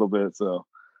bubbling a little bit, so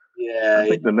yeah. I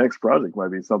think the next project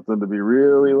might be something to be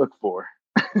really looked for.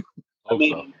 I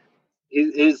mean,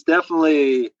 it's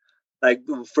definitely like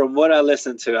from what I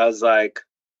listened to, I was like,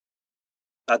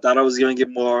 I thought I was gonna get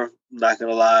more. I'm not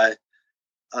gonna lie,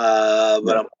 but I'm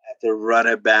gonna have to run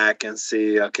it back and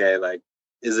see. Okay, like,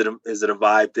 is it a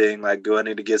vibe thing? Like, do I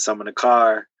need to get some in the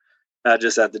car, not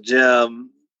just at the gym,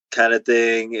 kind of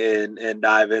thing, and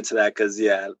dive into that? Because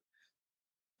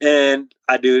and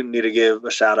I do need to give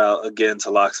a shout out again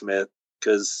to Locksmith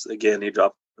because again he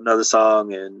dropped another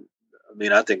song, and I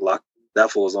mean I think that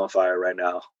fool's on fire right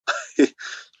now.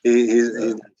 he's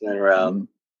not playing around.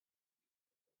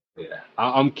 Yeah,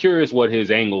 I'm curious what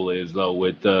his angle is though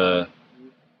with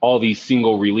all these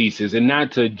single releases, and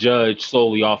not to judge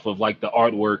solely off of like the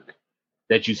artwork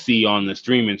that you see on the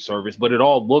streaming service, but it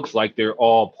all looks like they're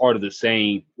all part of the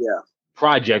same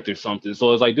project or something.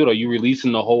 So it's like, dude, are you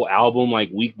releasing the whole album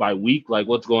like week by week? Like,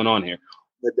 what's going on here?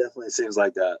 It definitely seems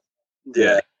like that.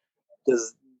 Yeah,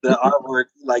 because the artwork,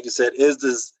 like you said,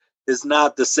 is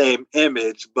not the same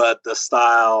image, but the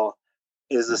style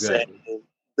is the same.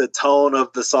 The tone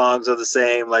of the songs are the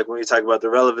same. Like when you talk about the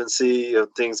relevancy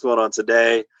of things going on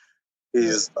today,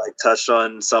 he's like touched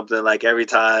on something like every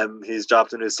time he's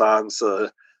dropped a new song. So,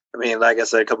 I mean, like I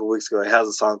said a couple of weeks ago, he has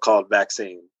a song called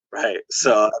Vaccine, right?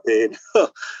 So,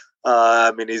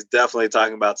 I mean, he's definitely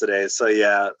talking about today. So,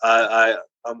 yeah,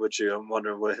 I'm with you. I'm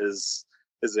wondering what his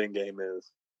end game is.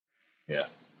 Yeah.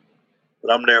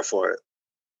 But I'm there for it.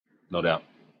 No doubt.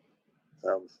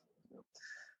 All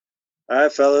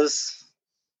right, fellas.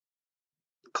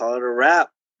 Call it a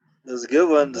wrap. It was a good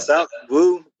one. The South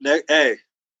Woo. Hey,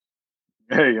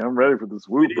 I'm ready for this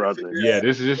Woo project. Yeah,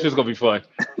 this is just gonna be fun.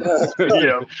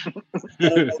 Yeah.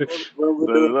 We're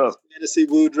doing this fantasy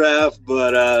Woo draft,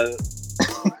 but that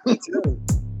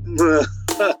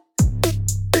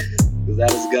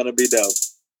is gonna be dope.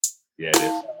 Yeah, it is.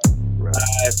 All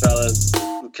right, fellas.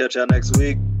 We'll catch y'all next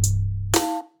week.